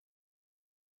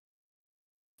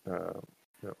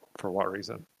 For what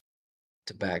reason?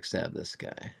 To backstab this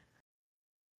guy.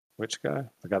 Which guy?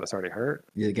 The guy that's already hurt?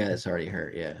 The guy that's already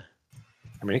hurt, yeah.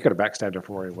 I mean, he could have backstabbed him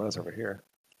from where he was over here.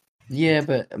 Yeah,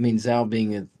 but I mean, Zal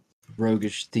being a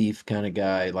roguish thief kind of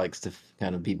guy likes to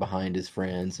kind of be behind his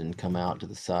friends and come out to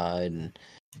the side and,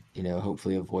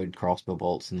 hopefully avoid crossbow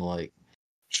bolts and the like.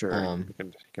 Sure, he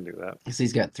can do that. So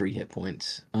he's got 3 hit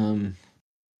points.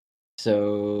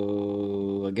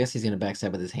 So I guess he's going to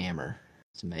backstab with his hammer.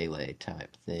 It's a melee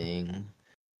type thing.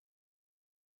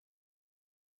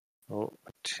 Oh,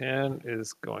 a 10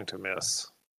 is going to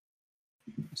miss.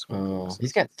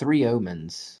 He's got 3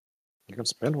 omens. You can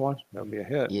spend one. That would be a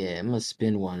hit. Yeah, I'm going to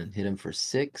spin one and hit him for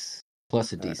 6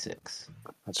 plus a d6.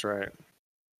 That's right.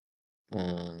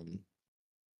 Let's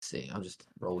see, I'll just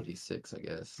roll a d6, I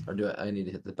guess. Or do I need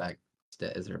to hit the back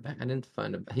stat? Is there a back? I didn't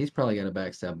find a... He's probably got a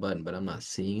backstab button, but I'm not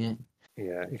seeing it.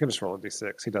 Yeah, you can just roll a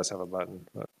d6. He does have a button,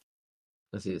 but...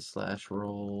 Let's see, /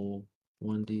 roll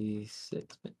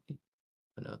 1d6, maybe?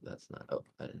 Oh, no, that's not... Oh,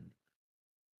 I didn't...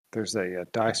 There's a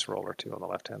dice roller, too, on the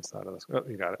left-hand side of this. Oh,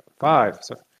 you got it. 5.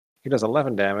 So he does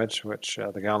 11 damage, which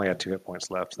the guy only had 2 hit points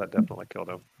left, so that definitely killed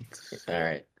him. All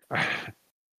right.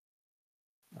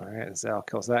 All right, Zal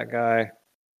kills that guy.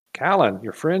 Callon,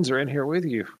 your friends are in here with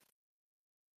you.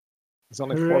 There's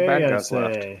only 4 bad guys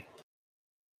left.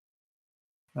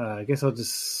 I guess I'll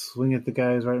just swing at the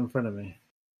guys right in front of me.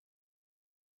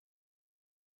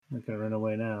 I'm not going to run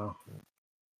away now.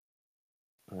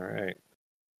 All right.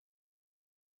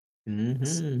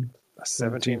 Mm-hmm.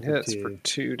 17 hits for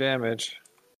 2 damage.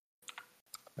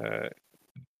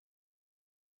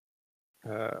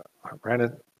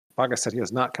 Brandon Baga said he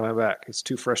is not coming back. He's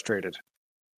too frustrated.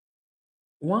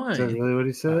 Why? Is that really what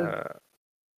he said?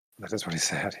 That is what he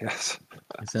said, yes.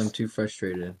 He said I'm too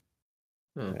frustrated.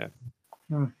 Oh. Yeah.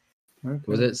 Oh, okay.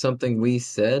 Was it something we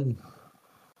said?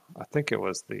 I think it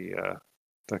was the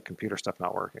computer stuff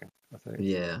not working, I think.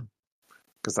 Yeah.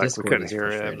 Because we couldn't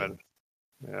hear him. And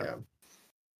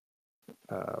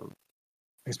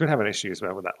he's been having issues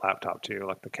with that laptop too.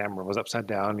 Like the camera was upside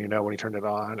down, when he turned it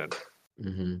on,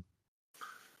 and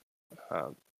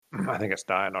I think it's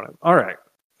dying on him. All right.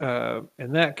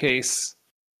 In that case,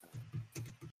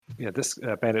 this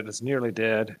bandit is nearly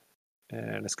dead.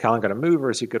 And is Callon going to move, or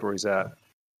is he good where he's at?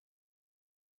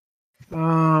 He's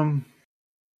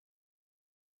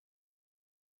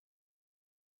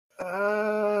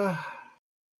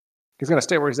going to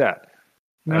stay where he's at.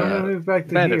 No, I'm going to move back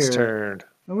to Bandit's here. Turned.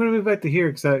 I'm going to move back to here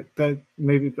because that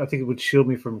maybe I think it would shield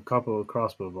me from a couple of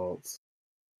crossbow bolts.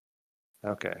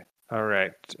 Okay. All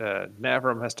right.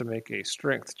 Navram has to make a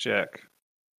strength check.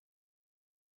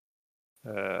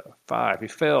 5. He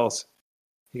fails.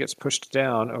 He gets pushed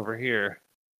down over here.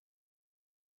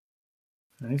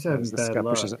 He's having bad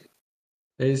luck.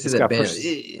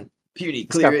 Puny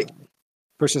cleric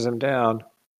pushes him down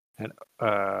and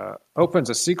opens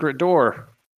a secret door.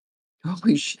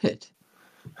 Holy shit.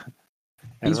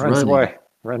 And runs away.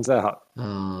 runs out.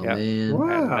 Oh Yep. man!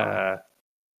 Wow.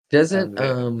 Doesn't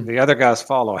the other guys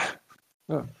follow.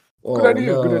 Oh, good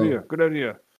idea! no. Good idea! Good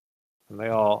idea! And they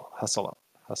all hustle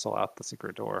out the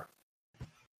secret door.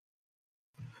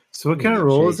 So what kind of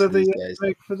roll is that you have guys. to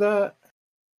make for that?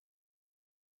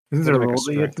 Isn't there a roll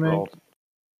that you have to make?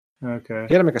 Okay.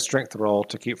 He had to make a strength roll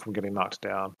to keep from getting knocked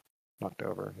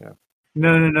over. Yeah.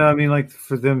 No. I mean, like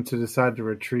for them to decide to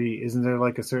retreat, isn't there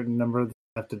like a certain number that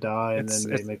have to die and then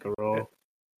they make a roll?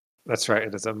 That's right.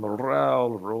 It is a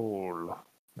morale roll.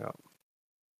 Yeah.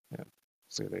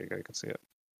 See, there you go. You can see it.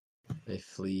 They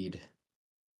fleed.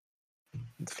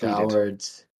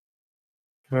 Cowards.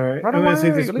 All right. I'm going to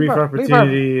take this brief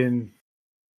opportunity and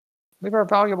leave our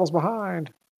valuables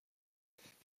behind.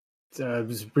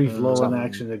 Just a brief lull in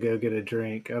action to go get a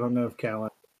drink. I don't know if Callon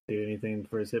can do anything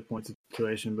for his hit point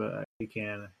situation, but he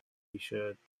can. He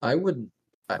should. I would.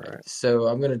 So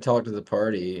I'm going to talk to the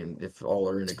party, and if all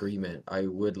are in agreement, I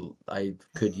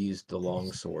could use the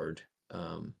longsword.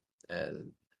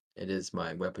 It is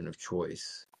my weapon of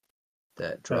choice.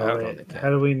 That dropped on the captain. How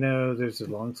do we know there's a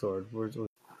longsword? Where's it?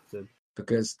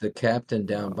 Because the captain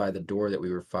down by the door that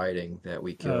we were fighting that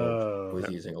we killed was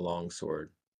using a longsword.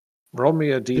 Roll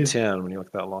me a D10 when you look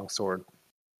at that longsword.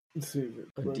 Let's see.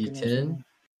 A D10?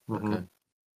 Mm-hmm.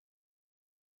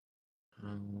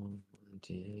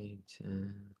 Okay.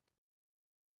 D10.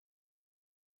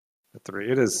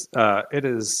 3. It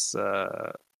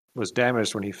was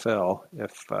damaged when he fell.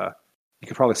 If you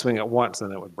could probably swing it once,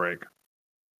 then it would break.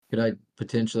 Could I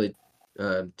potentially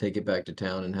take it back to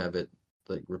town and have it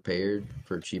like repaired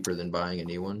for cheaper than buying a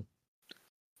new one?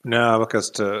 No,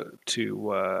 because they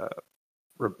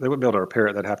wouldn't be able to repair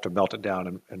it. They'd have to melt it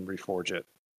down and reforge it.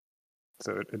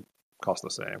 So it costs the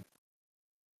same.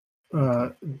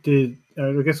 I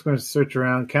guess we're going to search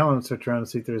around. Callon search around to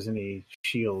see if there's any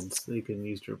shields that you can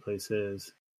use to replace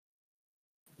his.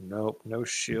 Nope, no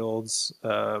shields.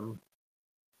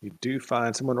 You do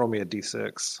find someone roll me a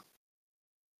D6.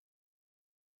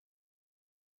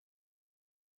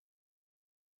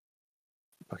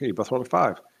 Okay, you both rolled a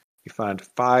 5. You find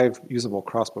 5 usable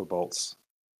crossbow bolts.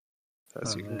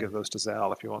 So you can give those to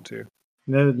Zal if you want to.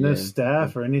 No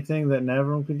staff or anything that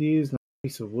Navram could use? No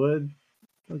piece of wood?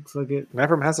 Looks like it.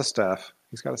 Navram has a staff.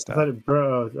 He's got a staff. I thought it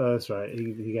broke. Oh, that's right.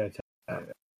 He got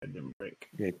attacked. It didn't break.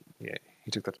 Yeah,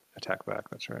 he took the attack back.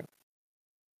 That's right.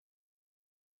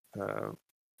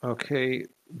 Okay,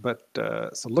 but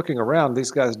so looking around,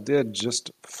 these guys did just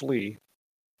flee.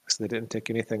 So they didn't take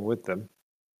anything with them.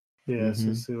 Yeah, so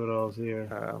let's see what else here.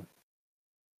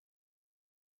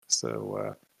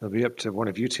 So it'll be up to one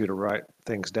of you two to write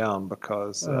things down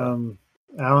because Alan,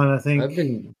 I think I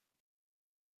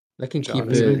can John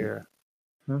keep it here.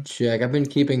 Check. I've been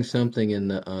keeping something in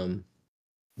the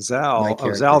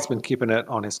Zal's been keeping it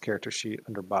on his character sheet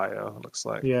under bio. It looks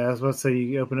like. Yeah, I was about to say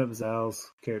you open up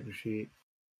Zal's character sheet.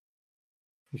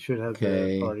 You should have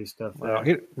the party stuff there.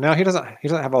 He doesn't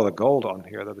have all the gold on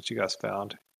here though that you guys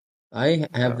found. I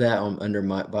have that under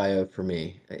my bio for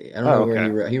me. I don't know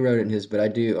where he wrote it in his, but I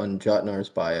do on Jotnar's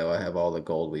bio. I have all the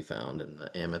gold we found and the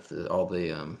amethyst, all the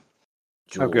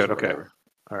jewels. Oh, good. Okay.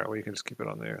 All right. Well, you can just keep it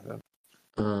on there then.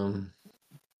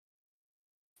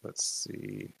 Let's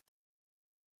see.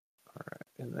 All right.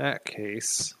 In that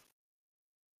case,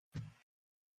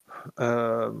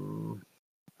 how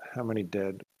many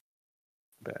dead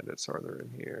bandits are there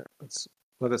in here?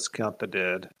 Let us count the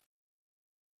dead.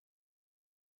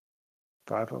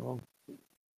 5 of them.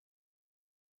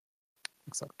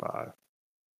 Looks like 5.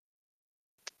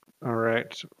 All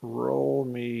right. Roll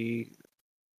me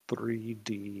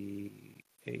 3d8.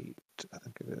 I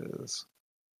think it is.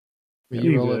 Will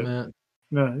you roll it, Matt?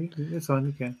 No, it's on.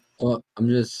 You can. Well, I'm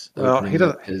just. Well, he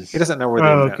doesn't know where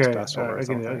the advanced password is.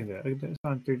 I can do it. It's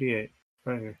on 38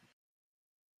 right here.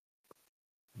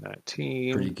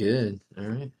 19. Pretty good. All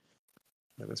right.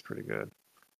 That is pretty good.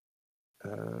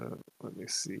 Let me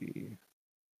see.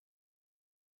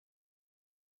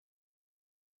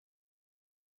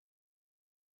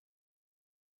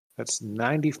 That's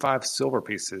 95 silver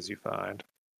pieces you find.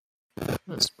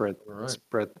 Spread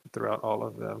throughout all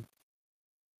of them.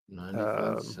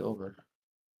 95 silver.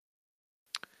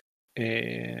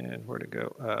 And where'd it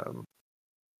go?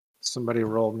 Somebody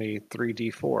roll me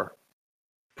 3d4.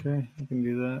 Okay, I can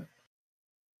do that.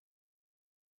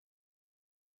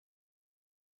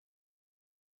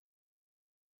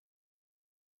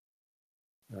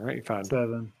 All right, you find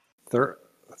 7.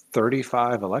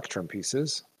 35 electrum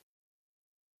pieces.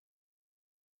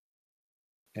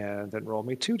 And then roll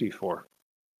me 2d4.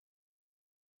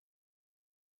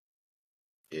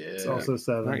 Yeah. It's also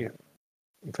 7. Right,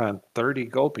 you find 30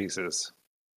 gold pieces.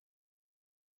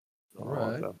 All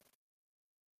right.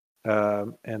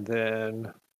 And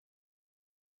then,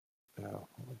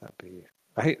 what would that be?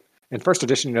 In first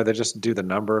edition, they just do the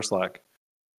numbers like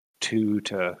 2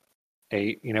 to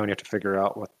 8. When you have to figure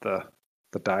out what the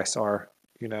dice are.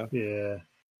 Yeah.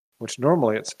 Which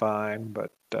normally it's fine,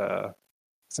 but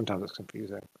sometimes it's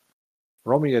confusing.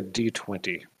 Roll me a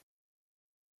d20.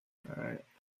 All right.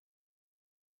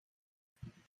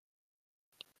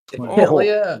 Hell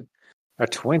yeah. A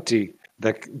 20.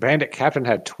 The bandit captain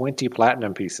had 20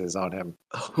 platinum pieces on him.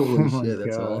 Holy shit,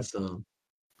 that's awesome.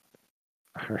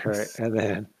 All right, and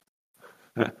then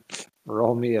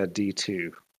roll me a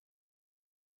d2.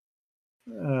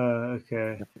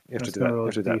 Okay. You have to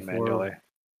do that manually.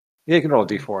 Yeah, you can roll a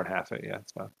d4 and half it. Yeah,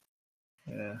 it's fine.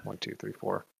 Yeah. 1, 2, 3,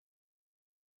 4.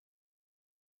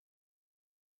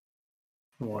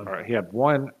 1. All right, he had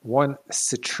one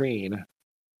citrine.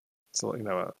 So,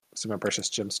 a semi-precious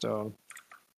gemstone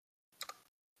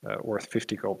worth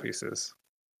 50 gold pieces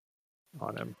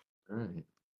on him. All right.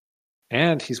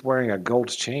 And he's wearing a gold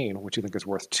chain, which you think is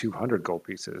worth 200 gold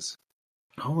pieces.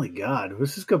 Holy God.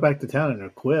 Let's just go back to town and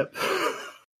equip.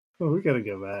 We got to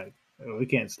go back. We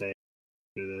can't stay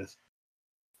through this.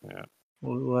 Yeah.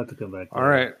 We'll have to come back. All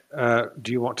right.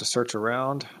 Do you want to search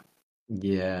around?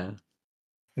 Yeah.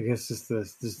 I guess this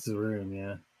is the room,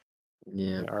 yeah.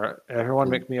 Yeah. All right. Everyone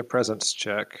make me a presence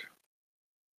check.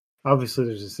 Obviously,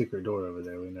 there's a secret door over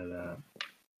there. We know that.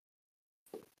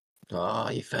 Oh,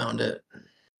 you found it.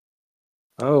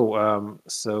 Oh,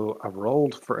 so I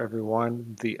rolled for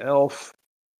everyone. The elf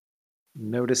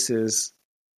notices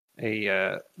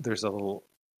there's a little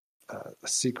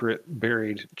secret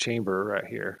buried chamber right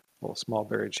here. A little small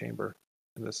buried chamber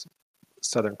in this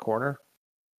southern corner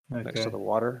next to the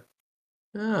water.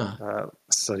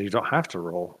 So you don't have to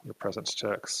roll your presence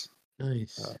checks.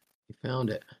 Nice. You found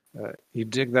it. You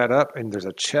dig that up, and there's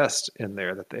a chest in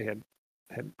there that they had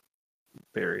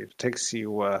buried. It takes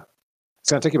you. It's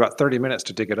going to take you about 30 minutes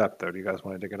to dig it up, though. Do you guys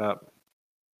want to dig it up?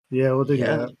 Yeah, we'll dig it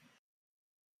up.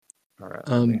 All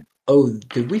right.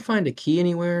 Did we find a key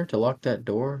anywhere to lock that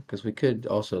door? Because we could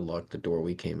also lock the door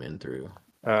we came in through.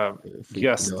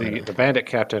 Yes, the bandit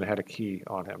captain had a key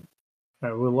on him. All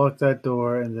right, we'll lock that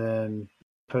door and then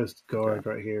post guard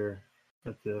right here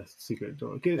at the secret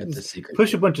door.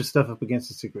 Push a bunch of stuff up against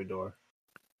the secret door.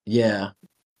 Yeah,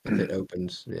 if it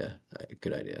opens,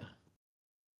 good idea.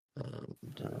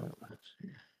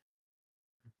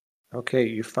 Okay,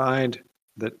 you find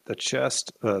the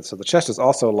chest. So the chest is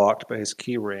also locked, but his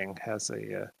key ring has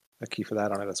a key for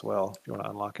that on it as well. If you want to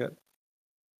unlock it.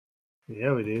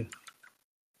 Yeah, we do.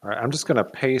 All right, I'm just going to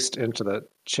paste into the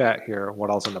chat here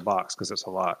what else in the box because it's a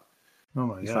lot. Oh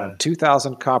my God. You find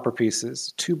 2,000 copper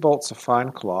pieces, 2 bolts of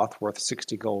fine cloth worth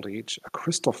 60 gold each, a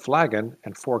crystal flagon,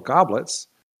 and 4 goblets,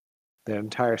 the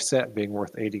entire set being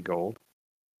worth 80 gold.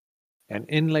 An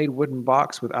inlaid wooden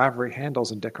box with ivory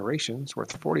handles and decorations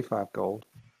worth 45 gold,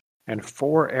 and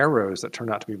 4 arrows that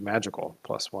turn out to be magical,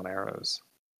 plus 1 arrows.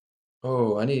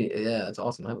 Oh, that's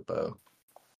awesome. I have a bow.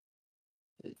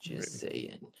 Just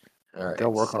saying. All right.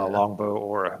 They'll work on a long bow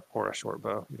or a short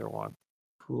bow, either one.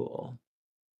 Cool.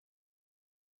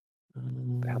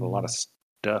 They have a lot of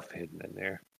stuff hidden in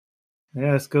there.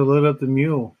 Yeah, let's go load up the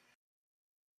mule.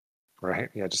 Right?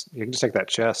 Yeah, you can just take that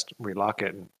chest, relock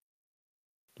it, and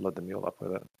load the mule up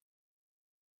with it.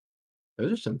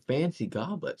 Those are some fancy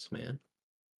goblets, man.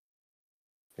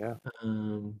 Yeah.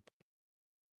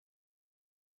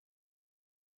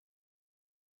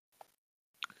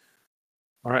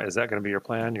 All right, is that going to be your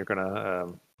plan? You're going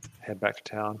to head back to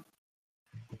town?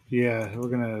 Yeah, we're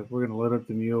gonna load up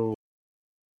the mule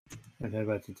and head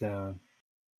back to town.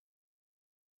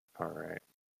 All right.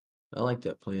 I like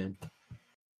that plan.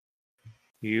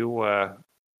 You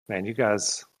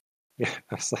guys. Yeah,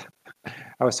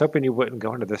 I was hoping you wouldn't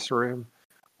go into this room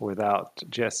without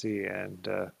Jesse and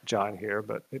John here,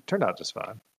 but it turned out just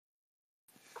fine.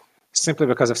 Simply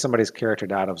because if somebody's character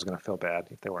died, I was going to feel bad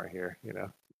if they weren't here,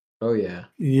 Oh, yeah.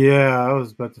 Yeah, I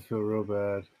was about to feel real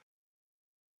bad.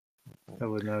 That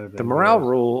would not have been the morale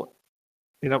rule.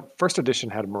 First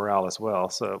edition had morale as well,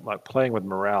 so like playing with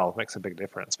morale makes a big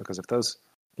difference because if those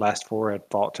last 4 had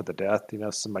fought to the death,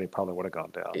 somebody probably would have gone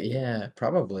down. Yeah,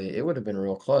 probably. It would have been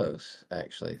real close,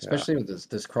 actually, especially with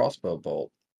this crossbow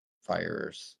bolt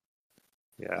firers.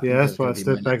 Yeah, that's why I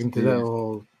stepped back into that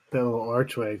little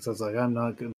archway because I was like, I'm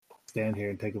not going to stand here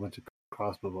and take a bunch of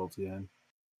crossbow bolts again.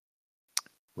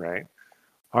 Right.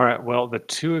 All right. Well, the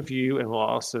 2 of you, and we'll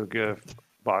also give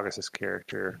Bogus's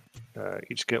character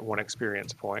each get 1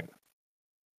 experience point.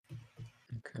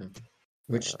 Okay.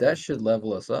 Which that should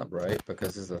level us up, right?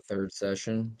 Because it's the 3rd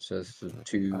session, so it's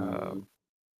 2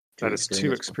 That is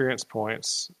 2 experience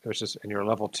points, which is, and you're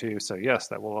level 2. So yes,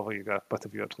 that will level you up, both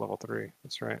of you up to level 3.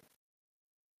 That's right.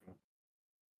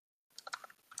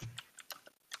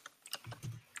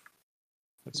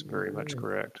 That's very much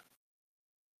correct.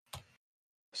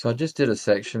 So I just did a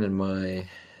section in my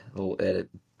little edit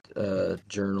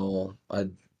journal.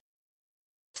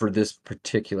 For this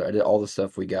particular, I did all the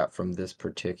stuff we got from this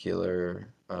particular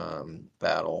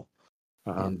battle.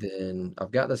 And then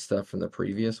I've got the stuff from the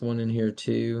previous one in here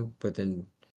too, but then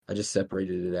I just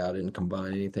separated it out and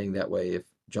combined anything. That way, if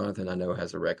Jonathan, I know,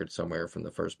 has a record somewhere from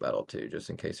the first battle too, just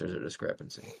in case there's a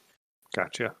discrepancy.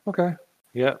 Gotcha. Okay.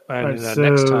 Yeah. And right, so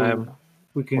next time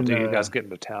we'll do you guys get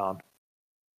into town.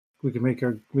 We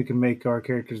can make our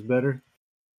characters better.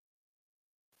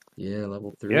 Yeah,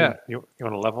 level 3. Yeah. You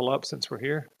want to level up since we're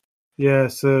here? Yeah,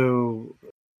 so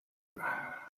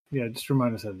just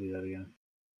remind us how to do that again.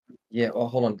 Yeah, well,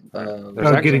 hold on.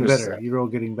 Getting better. You roll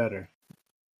getting better.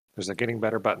 There's a getting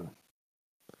better button.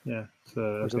 Yeah. So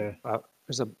okay.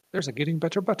 There's a getting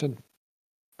better button.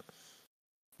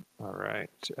 All right.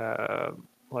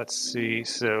 Let's see.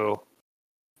 So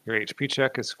your HP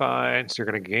check is fine. So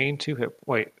you're going to gain 2 hit.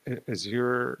 Wait, what's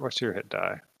your hit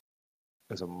die?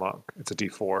 As a monk, it's a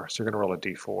D4. So you're going to roll a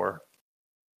D4.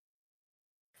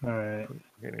 All right.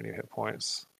 Gain any hit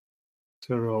points.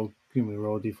 So can we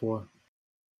roll a D4?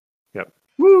 Yep.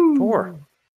 Woo! 4.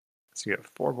 So you get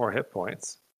 4 more hit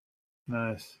points.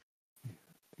 Nice.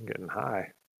 You're getting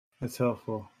high. That's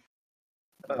helpful.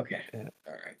 Okay. Yeah.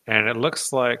 All right. And it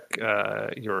looks like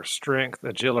your strength,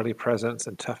 agility, presence,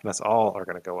 and toughness all are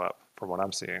going to go up from what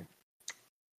I'm seeing.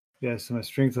 Yeah, so my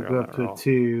strength will go up to a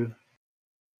 2.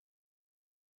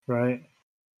 Right?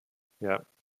 Yep.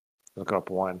 It'll go up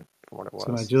 1 from what it was.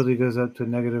 So my agility goes up to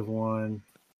 -1.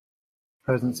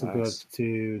 Presence will go up to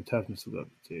 2. Toughness will go up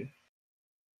to 2.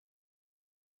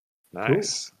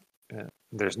 Nice. Cool. Yeah.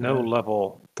 There's no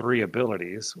level 3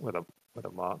 abilities with a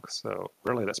monk, so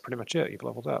really that's pretty much it. You've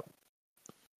leveled up.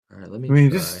 All right, let me. I mean,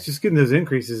 just getting those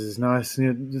increases is nice.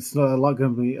 It's not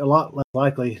going to be a lot less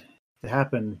likely to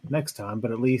happen next time,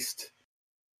 but at least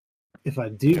if I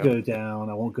do go down,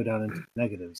 I won't go down into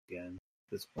negatives again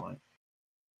at this point.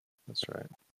 That's right.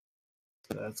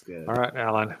 So that's good. All right,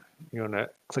 Alan, you want to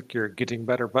click your getting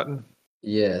better button?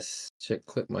 Yes.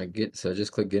 Click my get. So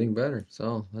just click getting better. That's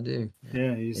all I do.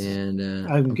 Yeah.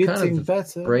 I'm kind of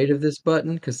afraid of this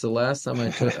button because the last time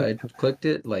I clicked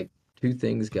it, like 2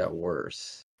 things got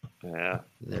worse. Yeah.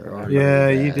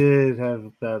 You did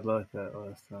have bad luck that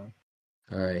last time.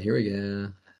 All right, here we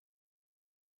go.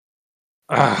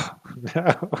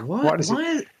 What?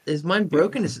 Why is mine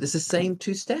broken? It's the same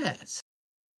 2 stats.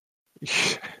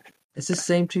 It's the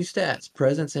same 2 stats,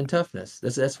 presence and toughness.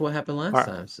 That's what happened last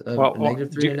time. So,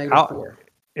 -3 and -4.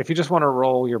 If you just want to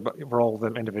roll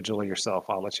them individually yourself,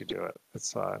 I'll let you do it.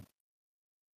 It's fine.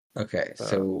 Okay,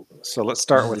 so let's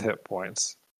start with hit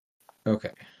points.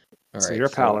 Okay. All so right. You're a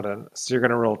paladin, so you're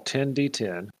going to roll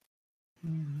 10d10,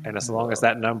 and as long as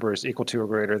that number is equal to or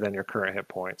greater than your current hit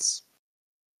points,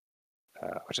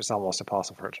 which is almost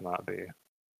impossible for it to not be.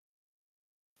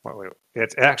 Wait.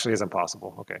 It actually is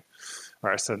impossible. Okay.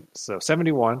 All right. So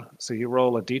 71. So you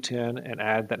roll a d10 and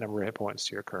add that number of hit points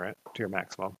to your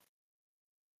maximum.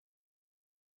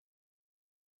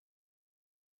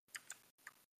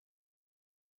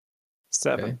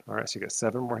 Seven. Okay. All right. So you get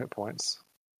 7 more hit points.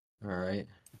 All right.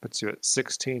 Puts you at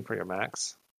 16 for your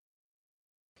max.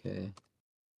 Okay.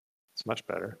 It's much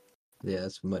better. Yeah,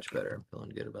 it's much better. I'm feeling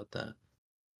good about that.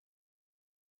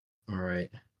 All right.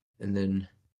 And then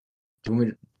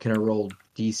can I roll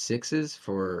D6s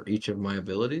for each of my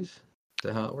abilities? Is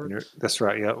that how it works? That's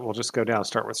right. Yeah. We'll just go down,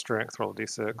 start with strength, roll a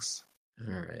D6.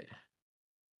 All right.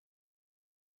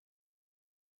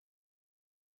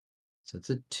 So it's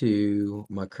a 2.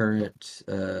 My current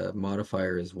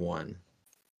modifier is 1.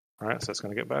 All right. So it's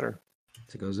going to get better.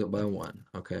 So it goes up by 1.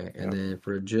 Okay. And then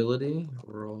for agility,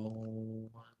 roll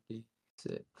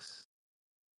 1d6.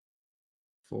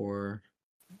 4.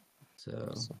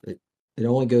 So it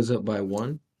only goes up by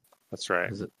 1? That's right.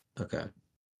 Is it? Okay.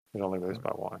 It only moves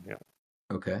by 1, yeah.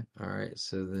 Okay. All right.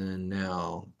 So then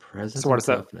now presence so what and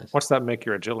does toughness. What's that make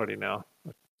your agility now?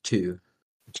 2.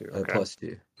 2. Okay. Plus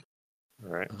 2. All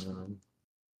right.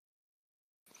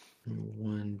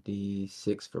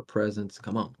 1d6 for presence.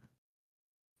 Come on.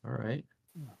 All right.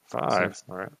 5.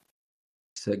 All right.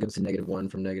 So it goes to -1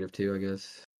 from -2, I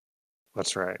guess.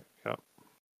 That's right. Yep.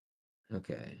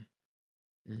 Okay.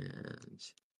 And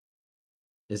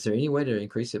is there any way to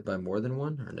increase it by more than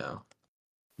 1 or no?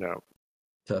 No.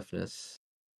 Toughness.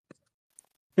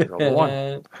 Roll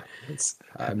 1.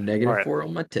 I'm -4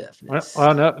 on my toughness.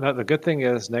 Well, no. The good thing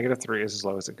is -3 is as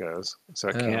low as it goes, so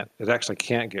it can't. It actually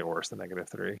can't get worse than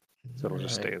 -3, so it'll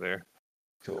just stay there.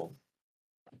 Cool.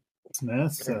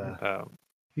 That's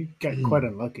you got quite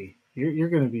unlucky. You're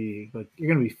gonna be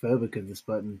phobic of this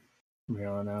button from here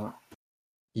on out.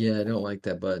 Yeah, I don't like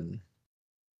that button.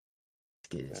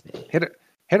 Hit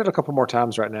it a couple more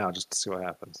times right now just to see what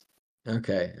happens.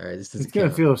 Okay, all right. This is. It's gonna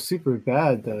feel super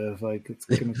bad though. If it's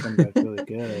gonna come back really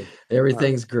good.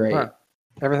 Everything's great. Right.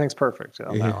 Everything's perfect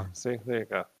on that one. See, there you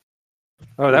go.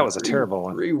 Oh, that was a terrible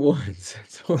one. 3 ones.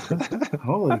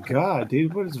 Holy God,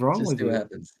 dude! What is wrong with you? What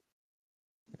happens?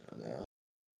 I don't know.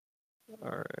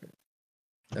 All right.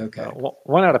 Okay.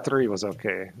 1 out of 3 was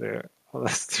okay. There. Well,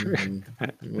 that's 3.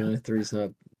 1 out of 3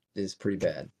 is pretty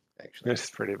bad, actually. It's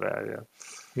pretty bad, yeah.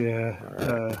 Yeah.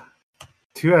 Right.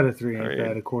 2 out of 3 ain't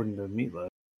bad according to Meatloaf.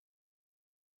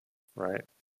 Right.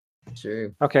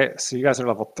 True. Okay, so you guys are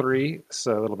level 3,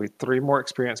 so it'll be 3 more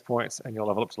experience points, and you'll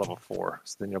level up to level 4.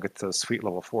 So then you'll get those sweet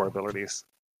level 4 abilities.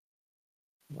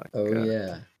 Like,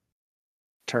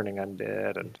 turning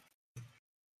undead and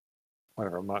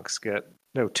whatever monks get.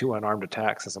 No 2 unarmed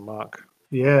attacks as a monk.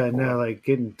 Yeah, no, like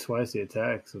getting twice the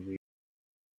attacks would be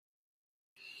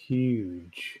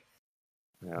huge.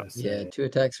 Yeah, 2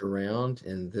 attacks around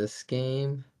in this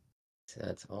game.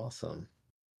 That's awesome.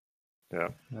 Yeah.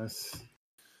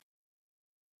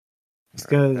 It's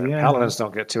good. Yeah. Paladins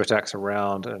don't get 2 attacks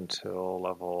around until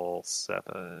level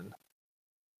 7.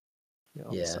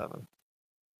 Yeah. 7.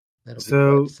 That'll be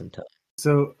quite some time.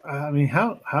 So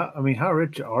how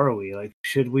rich are we? Like,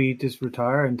 should we just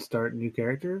retire and start new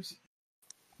characters?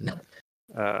 No.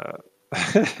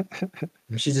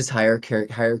 We should just hire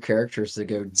characters to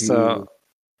go do. So,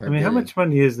 how much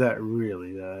money is that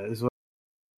really? Is what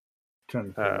I'm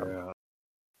trying to figure out.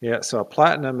 Yeah, so a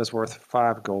platinum is worth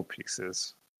 5 gold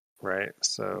pieces, right?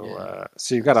 So,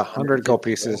 so you've got 100 gold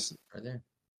pieces. Right there.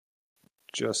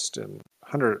 Just in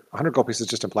 100 gold pieces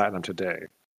just in platinum today.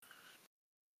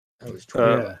 Oh, it's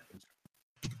 12.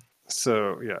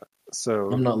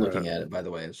 So I'm not looking at it, by the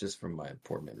way. It's just from my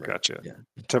poor memory. Gotcha. Yeah.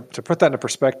 To put that into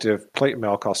perspective, plate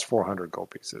mail costs 400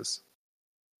 gold pieces.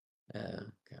 Okay.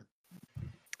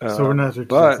 So we're not as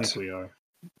rich as I think we are.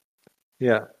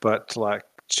 Yeah, but like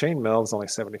chainmail is only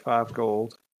 75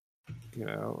 gold.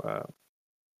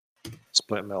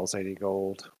 Split mail is 80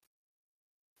 gold.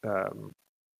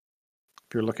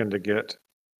 If you're looking to get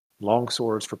long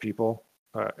swords for people,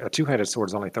 a 2-handed sword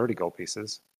is only 30 gold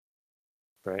pieces,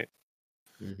 right?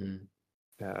 Mm-hmm.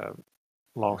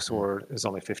 Longsword is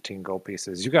only 15 gold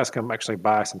pieces. You guys can actually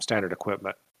buy some standard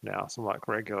equipment now, some like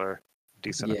regular,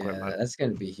 decent equipment. Yeah, that's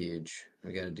going to be huge.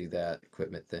 We got to do that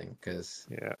equipment thing because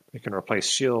you can replace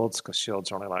shields because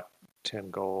shields are only like 10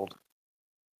 gold.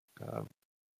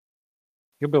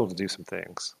 You'll be able to do some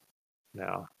things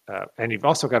now, and you've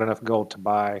also got enough gold to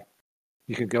buy.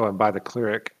 You can go and buy the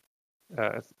cleric.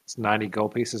 It's 90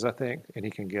 gold pieces, I think, and he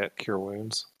can get cure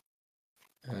wounds.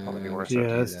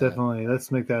 That's definitely.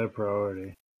 Let's make that a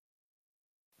priority.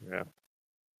 Yeah.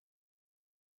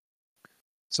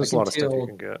 So there's a lot of stuff you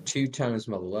can get. 2 times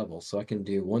my level, so I can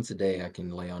do once a day. I can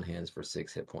lay on hands for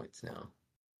 6 hit points now.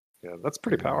 Yeah, that's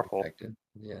pretty powerful.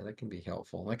 Yeah, that can be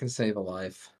helpful. I can save a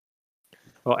life.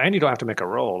 Well, and you don't have to make a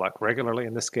roll. Like regularly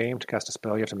in this game, to cast a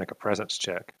spell, you have to make a presence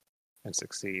check and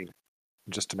succeed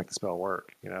just to make the spell work,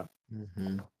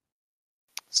 Mm-hmm.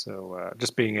 So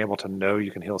just being able to know you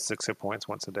can heal 6 hit points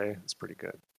once a day is pretty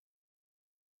good.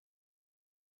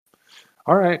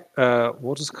 All right,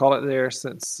 we'll just call it there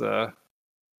since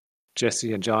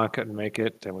Jesse and John couldn't make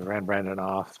it, and we ran Brandon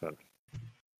off. And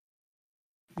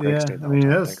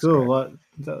that's still a lot.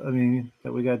 That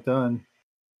we got done.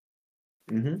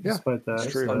 Mm-hmm. Yeah, despite that.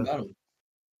 That's true.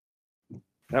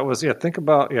 That was think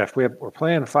about if we're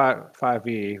playing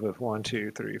 5e with 1,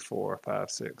 2, 3, 4,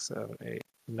 5, 6, 7, 8,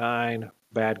 9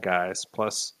 bad guys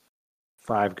plus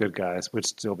 5 good guys, we'd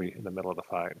still be in the middle of the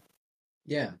fight.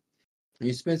 Yeah,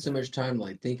 you spend so much time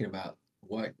thinking about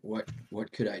what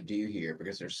could I do here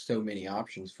because there's so many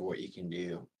options for what you can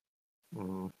do.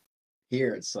 Mm-hmm.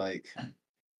 Here it's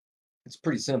it's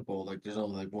pretty simple. Like there's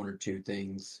only 1 or 2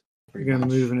 things. You're gonna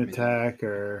move an attack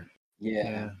or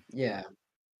yeah,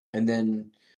 and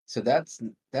then so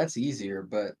that's easier,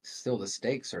 but still the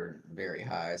stakes are very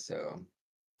high. So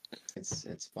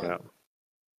it's fun.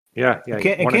 Yeah. It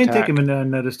can't take him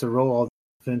unnoticed to roll all the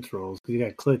defense rolls because you got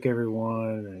to click every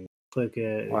one and click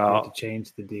it. You have to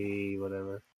change the D,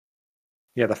 whatever.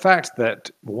 Yeah, the fact that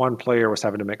one player was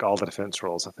having to make all the defense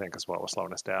rolls, I think, is what was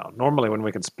slowing us down. Normally, when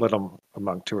we can split them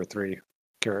among 2 or 3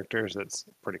 characters, it's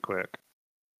pretty quick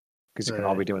because you can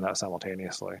all be doing that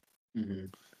simultaneously. Mm-hmm.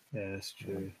 Yeah, that's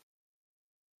true.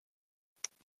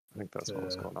 I think that's what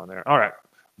was going on there. All right.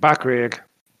 Bye, Craig.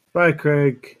 Bye,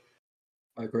 Craig.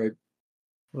 Bye, Craig.